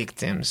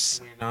victims.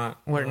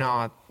 We're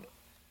not.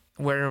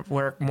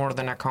 We're more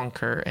than a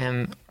conqueror.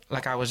 And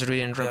like I was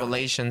reading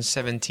Revelation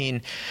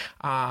 17,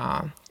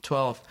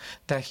 12,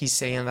 that he's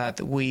saying that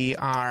we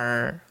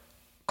are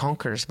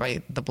conquers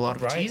by the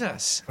blood of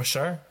Jesus. For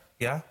sure.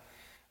 Yeah.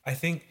 I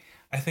think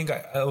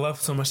I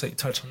love so much that you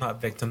touched on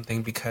that victim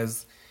thing,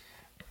 because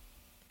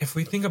if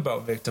we think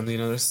about victims,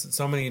 there's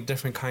so many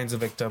different kinds of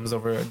victims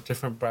over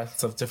different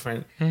breadths of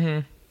different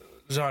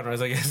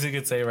genres, I guess you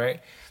could say, right?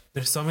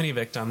 There's so many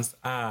victims.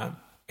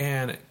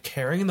 And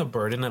carrying the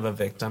burden of a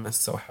victim is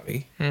so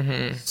heavy.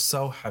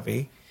 So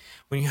heavy.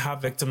 When you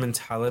have victim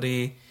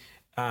mentality,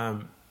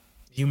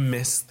 you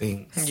miss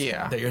things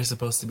that you're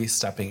supposed to be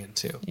stepping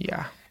into.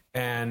 Yeah.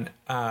 And,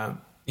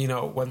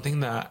 one thing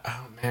that,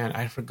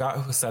 I forgot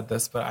who said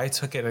this, but I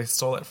took it and I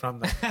stole it from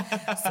them.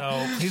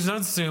 So please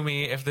don't sue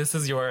me if this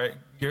is your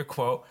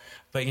quote.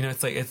 But,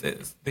 it's like,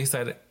 they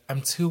said,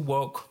 I'm too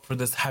woke for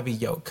this heavy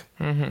yoke.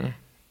 And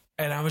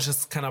And I was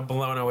just kind of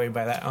blown away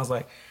by that. I was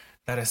like,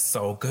 that is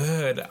so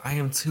good. I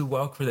am too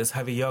woke for this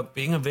heavy yoke.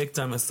 Being a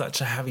victim is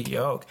such a heavy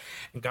yoke.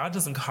 And God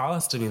doesn't call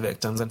us to be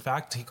victims. In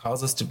fact, he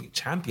calls us to be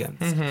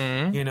champions.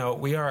 You know,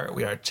 we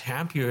are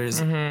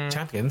champions.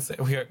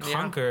 We are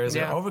conquerors.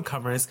 We are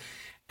overcomers.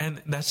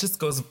 And that just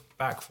goes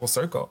back full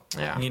circle.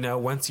 Yeah. You know,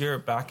 once you're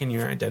back in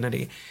your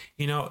identity,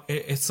 you know,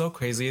 it's so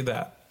crazy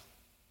that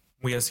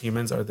we as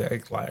humans are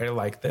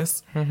like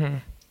this.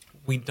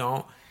 We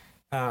don't,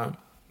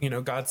 you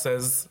know, God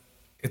says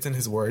it's in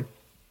his word.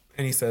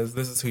 And he says,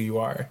 this is who you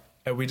are.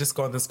 And we just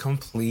go on this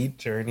complete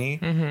journey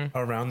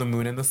around the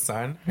moon and the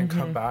sun and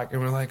come back.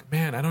 And we're like,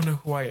 man, I don't know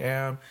who I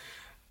am.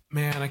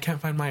 Man, I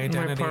can't find my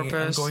identity. I'm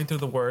going through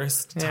the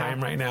worst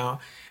time right now.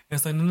 And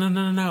it's like,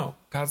 no.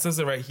 God says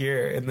it right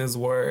here in this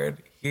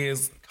word. He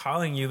is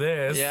calling you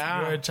this.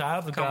 Yeah. You're a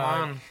child of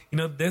God. On. You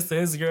know, this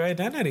is your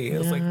identity.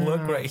 It's like,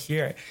 look right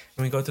here.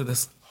 And we go through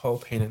this whole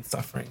pain and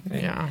suffering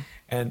thing.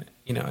 And,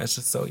 you know, it's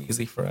just so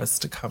easy for us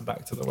to come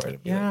back to the word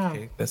and be like,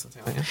 hey, this is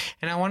who I am.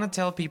 And I want to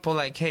tell people,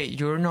 like, hey,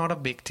 you're not a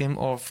victim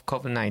of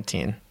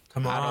COVID-19.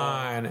 Come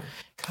on.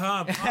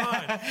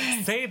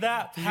 Say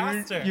that,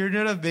 Pastor. You're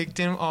not a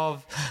victim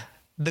of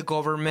the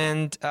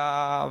government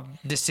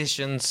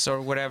decisions or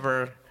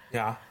whatever.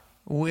 Yeah.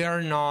 We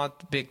are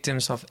not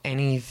victims of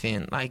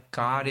anything. Like,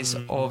 God is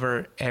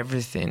over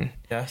everything.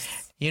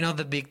 Yes. You know,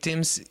 the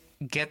victims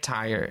get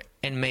tired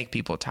and make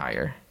people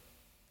tired.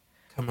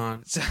 Come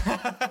on.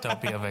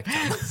 Don't be a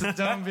victim. So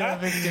don't be a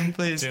victim,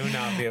 please. Do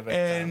not be a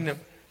victim. And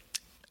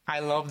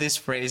I love this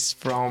phrase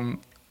from,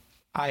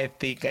 I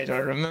think I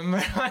don't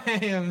remember.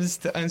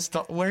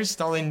 We're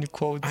stalling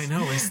quotes. I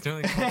know, we're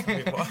stealing quotes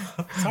from people.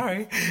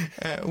 Sorry.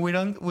 We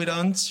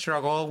don't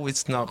struggle with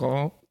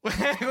snuggle.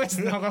 We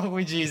snuggle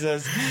with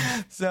Jesus.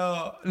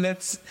 So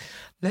let's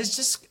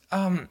just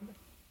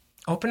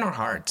open our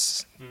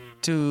hearts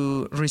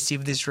to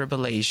receive this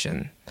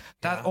revelation.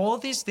 That all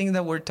these things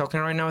that we're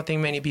talking right now, I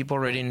think many people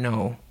already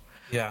know.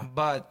 Yeah.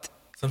 But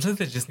sometimes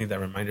they just need that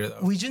reminder, though.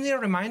 we just need a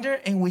reminder,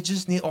 and we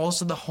just need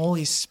also the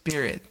Holy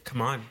Spirit.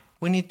 Come on.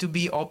 We need to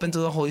be open to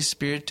the Holy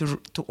Spirit to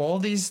all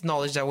this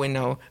knowledge that we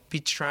know be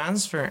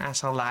transferred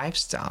as a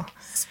lifestyle.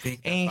 Speak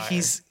and fire.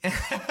 his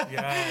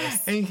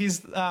Yes. and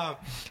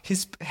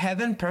his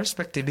heaven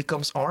perspective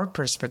becomes our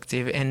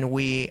perspective, and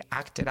we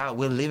act it out.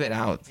 We live it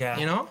out. Yeah.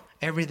 You know,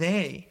 every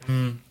day.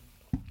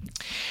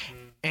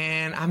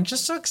 And I'm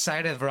just so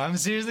excited, bro. I'm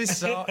seriously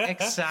so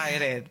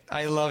excited.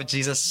 I love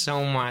Jesus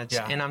so much,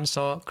 and I'm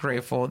so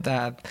grateful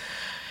that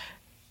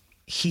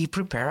he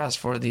prepared us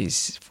for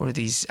this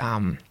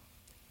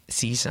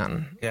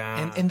season.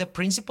 Yeah. And the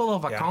principle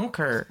of a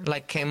conquer,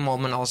 like Ken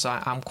Mollman, also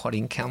I'm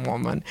quoting Ken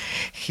Mollman.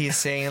 He's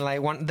saying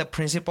like the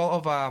principle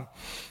of a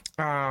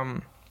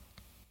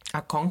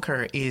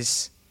conquer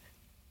is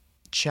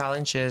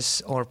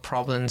challenges or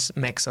problems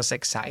makes us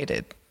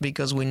excited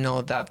because we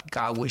know that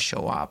God will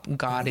show up.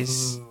 God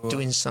is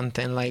doing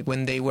something. Like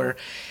when they were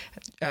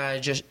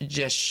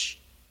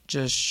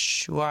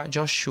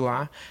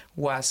Joshua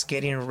was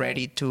getting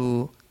ready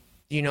to,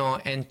 you know,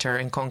 enter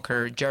and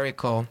conquer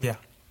Jericho. Yeah.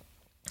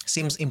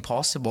 Seems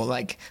impossible.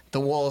 Like the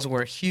walls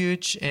were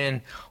huge and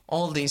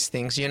all these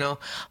things, you know,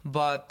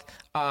 but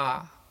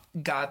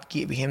God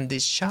gave him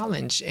this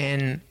challenge,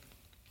 and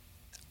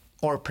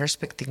our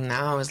perspective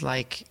now is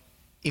like,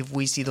 if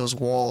we see those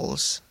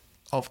walls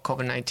of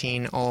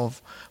COVID-19,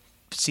 of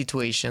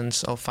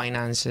situations, of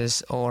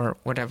finances or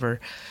whatever,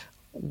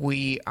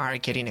 we are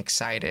getting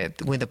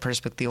excited with the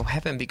perspective of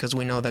heaven because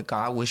we know that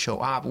God will show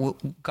up.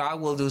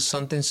 God will do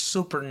something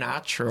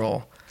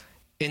supernatural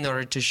in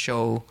order to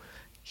show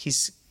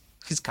his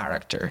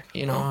character,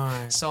 you know.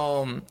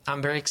 So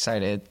I'm very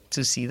excited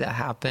to see that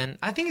happen.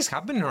 I think it's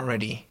happening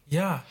already.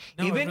 Yeah.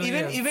 No, even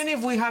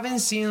if we haven't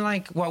seen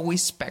like what we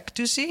expect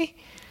to see,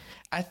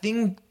 I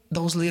think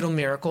those little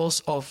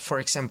miracles of, for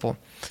example,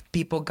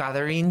 people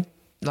gathering,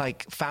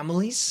 like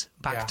families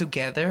back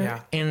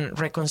together in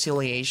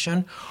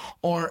reconciliation,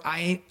 or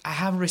I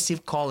have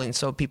received callings,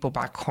 so people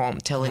back home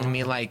telling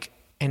me like,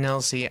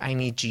 Enelsi, I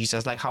need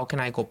Jesus. Like, how can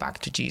I go back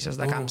to Jesus?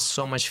 Like, I'm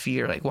so much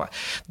fear. Like, what?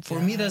 For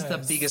me, that's the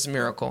biggest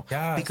miracle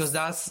because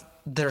that's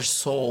their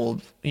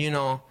soul, you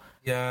know,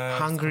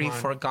 hungry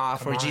for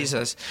God, for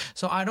Jesus.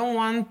 So I don't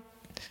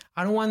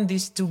want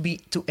this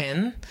to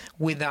end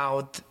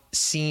without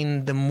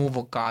seeing the move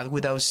of God,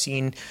 without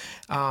seeing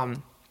the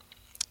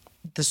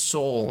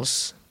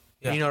souls,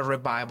 you know,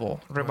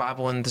 revival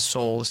in the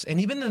souls,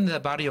 and even in the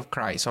body of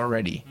Christ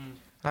already.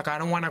 Like, I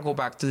don't want to go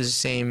back to the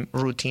same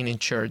routine in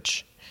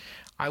church.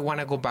 I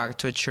want to go back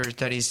to a church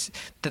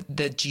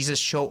that Jesus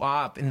show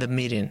up in the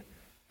meeting.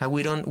 Like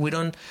we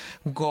don't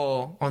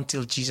go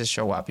until Jesus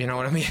show up. You know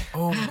what I mean?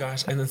 Oh my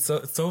gosh. And it's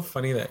so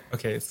funny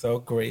it's so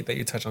great that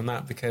you touch on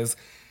that because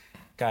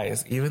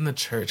guys, even the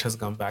church has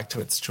gone back to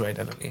its true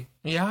identity.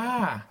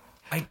 Yeah.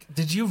 Like,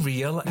 did you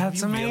realize?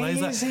 That's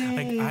amazing.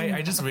 That? Like,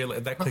 I just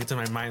realized that clicked in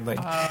my mind. Like,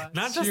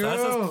 not just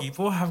us as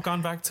people have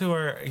gone back to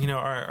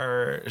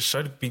our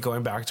should be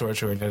going back to our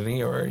true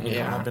identity, or you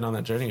know, have been on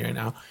that journey right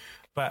now.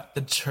 But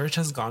the church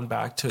has gone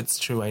back to its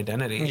true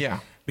identity. Yeah.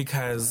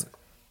 Because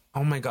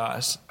oh my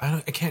gosh,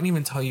 I can't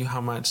even tell you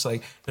how much,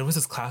 like, there was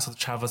this class with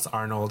Travis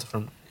Arnold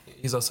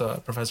he's also a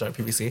professor at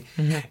PBC.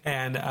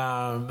 And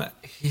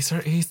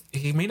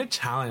he made a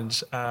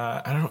challenge.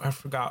 I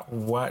forgot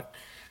what,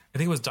 I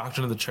think it was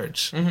Doctrine of the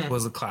Church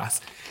was the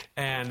class.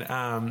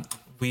 And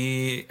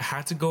we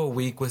had to go a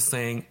week with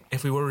saying,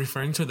 if we were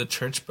referring to the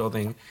church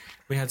building,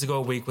 we had to go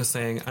a week with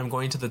saying, I'm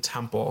going to the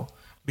temple.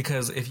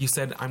 Because if you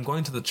said, I'm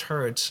going to the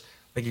church,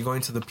 like, you're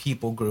going to the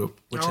people group,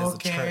 which is the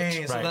church.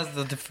 Right? So that's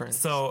the difference.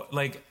 So,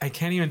 like, I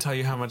can't even tell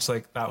you how much,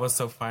 like, that was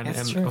so fun. That's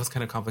and true. it was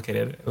kind of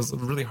complicated. It was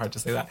really hard to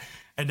say that.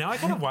 And now I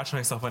kind of watch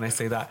myself when I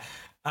say that.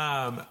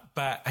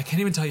 But I can't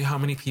even tell you how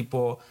many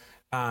people,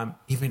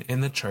 even in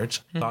the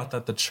church, thought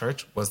that the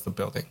church was the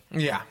building.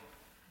 Yeah.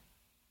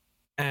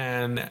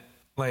 And,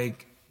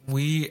 like,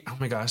 oh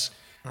my gosh.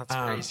 That's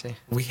crazy.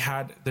 We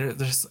had,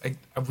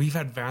 we've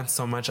advanced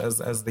so much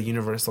as the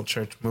universal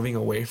church, moving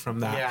away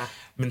from that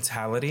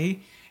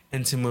mentality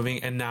into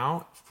moving. And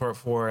now for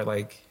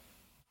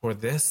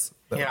this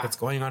that's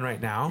going on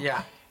right now.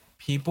 Yeah.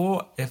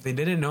 People, if they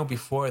didn't know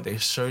before, they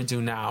sure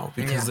do now,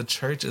 because the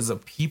church is a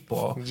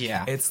people.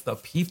 Yeah. It's the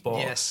people.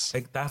 Yes.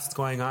 Like, that's what's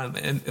going on.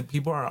 And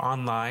people are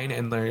online,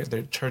 and their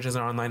churches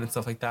are online and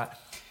stuff like that.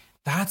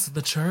 That's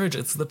the church.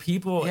 It's the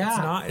people.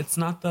 Yeah. It's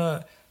not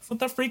the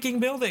freaking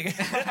building.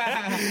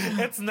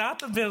 It's not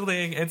the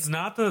building. It's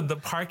not the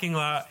parking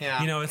lot.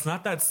 Yeah. You know, it's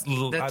not that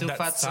the too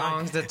fat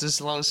songs, the too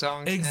slow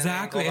songs.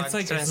 Exactly. It's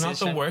like, it's not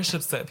the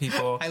worship set,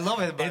 people. I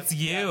love it. But it's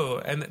you.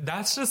 And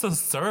that's just a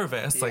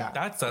service. Yeah. Like,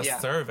 that's a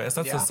service.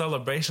 That's a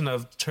celebration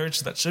of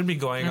church that should be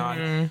going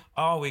on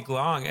all week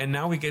long. And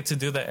now we get to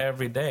do that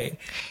every day.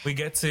 We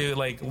get to,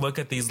 like, look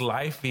at these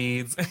live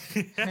feeds.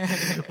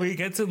 We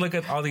get to look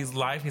at all these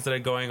live feeds that are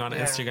going on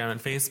Instagram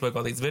and Facebook,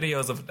 all these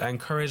videos of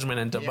encouragement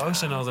and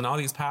devotionals and all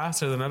these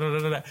pastors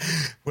and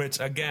which,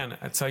 again,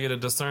 I tell you to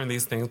discern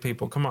these things,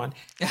 people. Come on.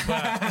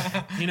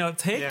 But, you know,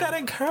 take that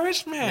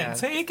encouragement.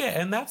 Take it.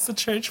 And that's the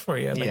church for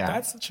you. Like,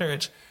 that's the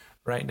church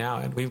right now.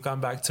 And we've gone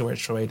back to our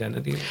true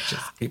identity, which is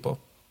people.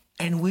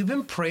 And we've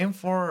been praying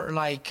for,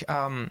 like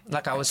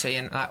I was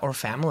saying, our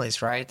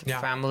families, right?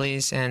 Yeah.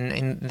 Families and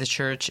in the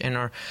church,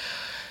 and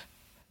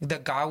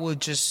that God will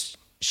just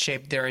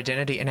shape their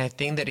identity. And I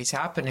think that it's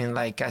happening,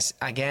 like, as,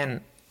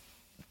 again,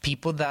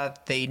 people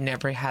that they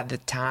never had the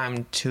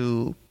time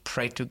to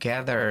pray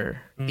together,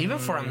 even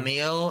for a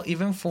meal,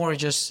 even for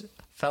just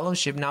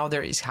fellowship. Now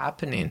there is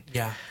happening.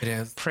 Yeah, it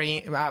is.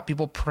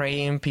 People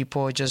praying,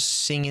 people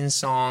just singing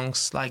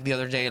songs. Like the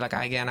other day, like,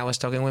 again, I was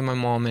talking with my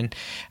mom, and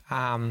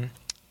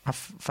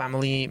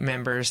family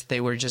members,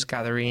 they were just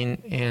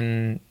gathering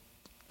and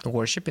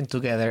worshiping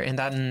together, and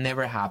that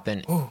never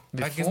happened before.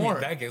 That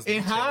gives me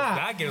chills.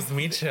 That gives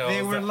me chills.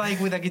 They were, like,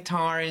 with a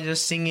guitar and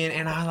just singing,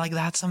 and I was like,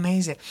 that's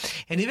amazing.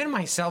 And even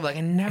myself, like, I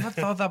never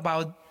thought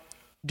about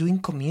doing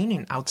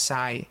communion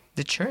outside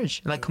the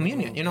church, like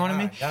communion, you know what I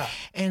mean? Yeah.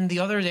 And the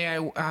other day,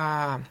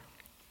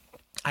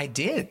 I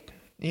did,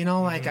 you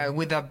know, like,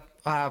 with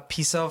a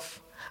piece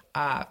of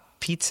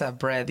pizza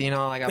bread, you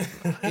know, like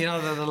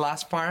the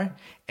last part,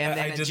 and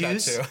then a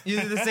juice. That too.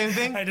 You did the same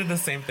thing? I did the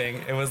same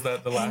thing. It was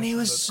the last. And it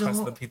was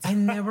crust of the pizza. I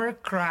never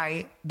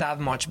cried that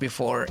much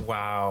before.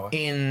 Wow.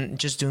 In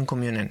just doing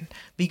communion,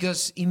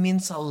 because it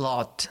means a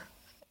lot.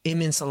 It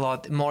means a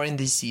lot more in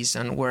this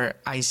season, where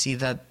I see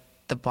that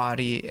the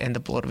body and the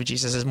blood of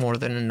Jesus is more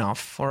than enough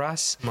for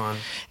us. Come on.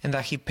 And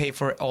that he paid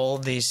for all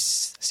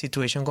this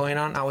situation going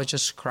on. I was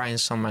just crying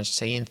so much,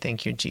 saying,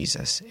 thank you,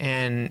 Jesus.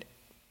 And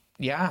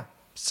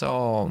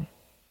so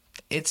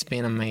it's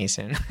been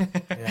amazing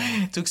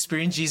to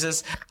experience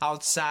Jesus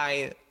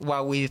outside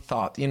what we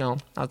thought, you know,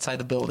 outside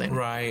the building.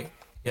 Right.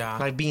 Yeah.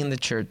 Like being in the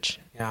church.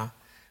 Yeah.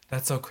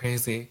 That's so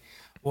crazy.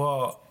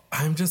 Well,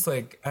 I'm just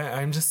like,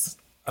 I'm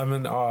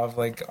in awe of,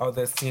 like, all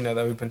this, you know,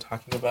 that we've been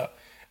talking about.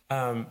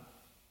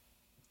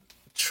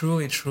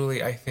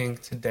 Truly, I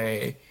think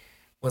today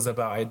was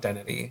about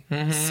identity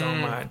so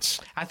much.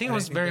 I think it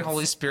was very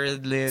Holy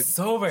Spirit lit.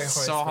 So very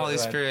Holy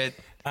Spirit.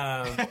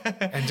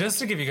 And just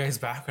to give you guys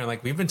background,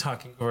 like, we've been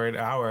talking for an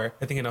hour.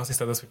 I think Enelsi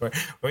said this before.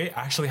 We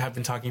actually have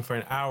been talking for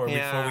an hour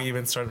before we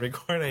even started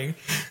recording.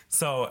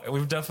 So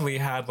we've definitely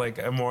had,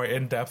 like, a more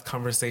in-depth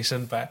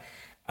conversation. But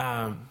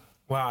wow,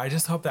 I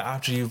just hope that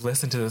after you've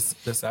listened to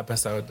this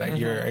episode, that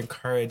you're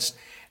encouraged,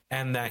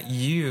 and that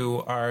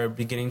you are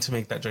beginning to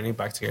make that journey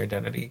back to your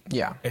identity.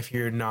 Yeah. If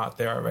you're not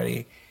there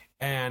already.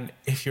 And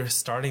if you're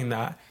starting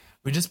that,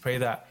 we just pray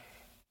that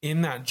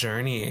in that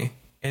journey,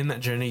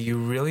 you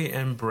really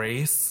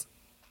embrace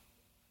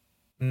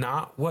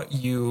not what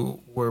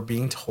you were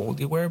being told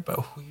you were,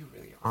 but who you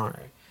really are.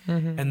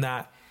 And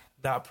that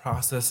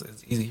process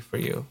is easy for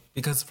you.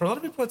 Because for a lot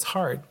of people, it's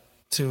hard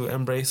to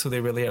embrace who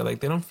they really are. Like,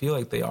 they don't feel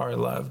like they are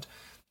loved.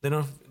 They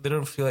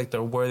don't feel like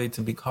they're worthy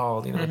to be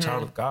called, you know, a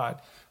child of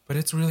God. But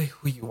it's really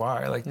who you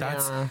are. Like,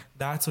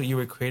 that's what you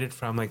were created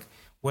from. Like,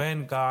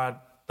 when God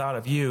thought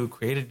of you,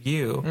 created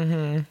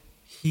you,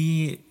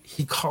 he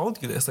called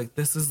you this. Like,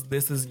 this is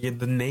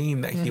the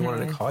name that he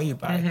wanted to call you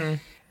by.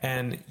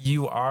 And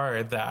you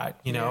are that,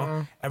 you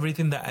know,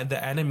 everything that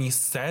the enemy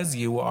says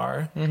you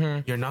are,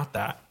 you're not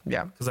that.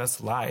 Yeah. Because that's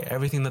a lie.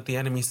 Everything that the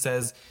enemy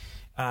says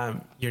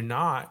you're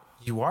not,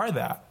 you are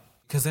that.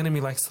 Because the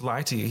enemy likes to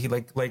lie to you. He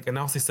like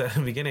Enelsi said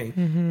in the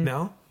beginning,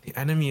 no, the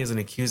enemy is an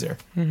accuser.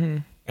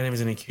 Enemy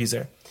is an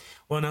accuser.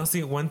 Well,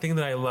 Enelsi, one thing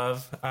that I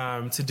love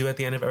to do at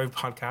the end of every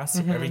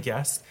podcast, every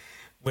guest,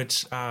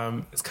 which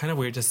is kind of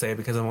weird to say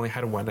because I've only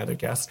had one other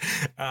guest,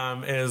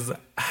 is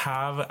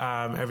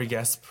have every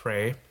guest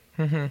pray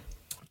for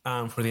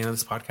the end of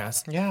this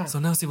podcast. Yeah. So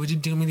Enelsi, would you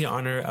do me the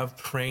honor of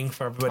praying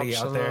for everybody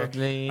out there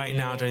right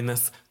now during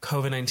this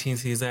COVID-19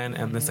 season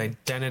and this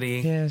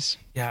identity? Yes.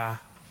 Yeah.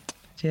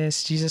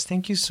 Yes, Jesus,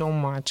 thank you so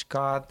much,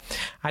 God.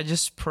 I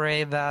just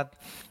pray that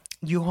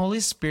you, Holy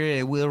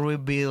Spirit, will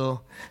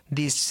reveal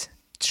this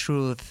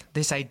truth,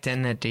 this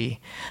identity,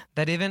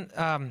 that even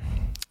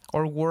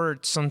our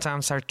words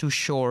sometimes are too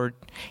short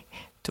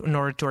in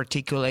order to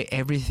articulate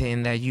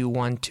everything that you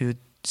want to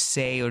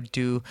say or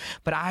do.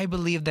 But I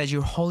believe that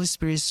your Holy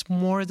Spirit is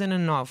more than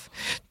enough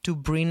to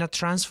bring a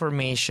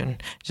transformation,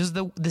 just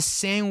the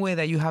same way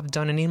that you have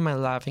done it in my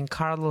life, in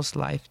Carlos'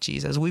 life,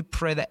 Jesus. We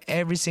pray that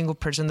every single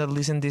person that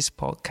listens to this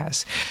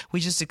podcast, we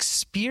just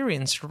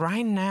experience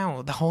right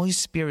now the Holy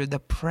Spirit, the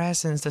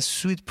presence, the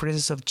sweet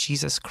presence of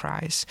Jesus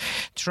Christ,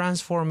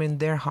 transforming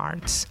their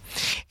hearts.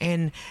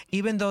 And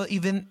even though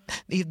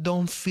they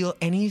don't feel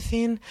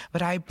anything,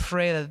 but I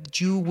pray that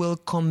you will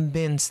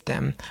convince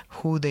them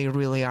who they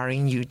really are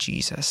in you,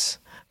 Jesus,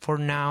 for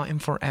now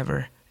and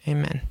forever.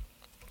 Amen.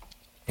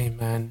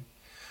 Amen.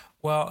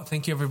 Well,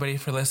 thank you everybody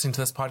for listening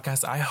to this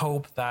podcast. I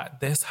hope that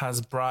this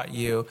has brought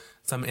you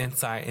some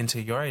insight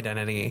into your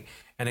identity.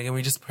 And again,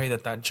 we just pray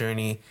that that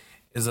journey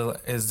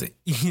is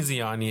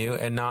easy on you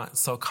and not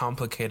so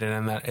complicated,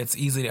 and that it's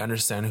easy to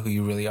understand who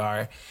you really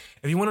are.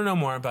 If you want to know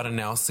more about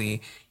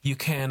Enelsi, you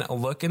can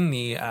look in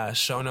the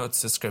show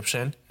notes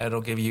description.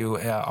 It'll give you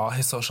all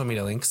his social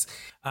media links.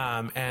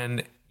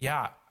 And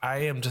yeah, I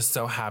am just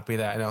so happy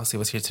that Enelsi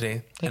was here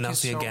today.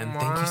 Enelsi, again,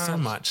 thank you so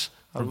much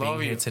for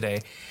being here today.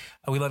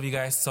 We love you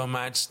guys so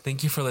much.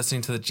 Thank you for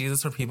listening to the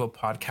Jesus for People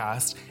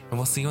podcast, and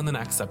we'll see you on the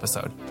next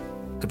episode.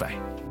 Goodbye.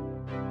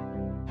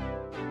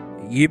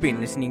 You've been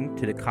listening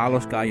to the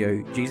Carlos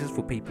Gallo Jesus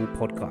for People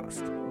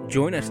podcast.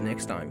 Join us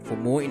next time for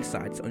more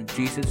insights on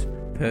Jesus,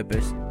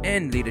 purpose,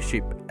 and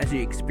leadership as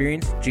you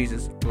experience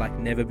Jesus like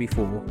never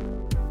before.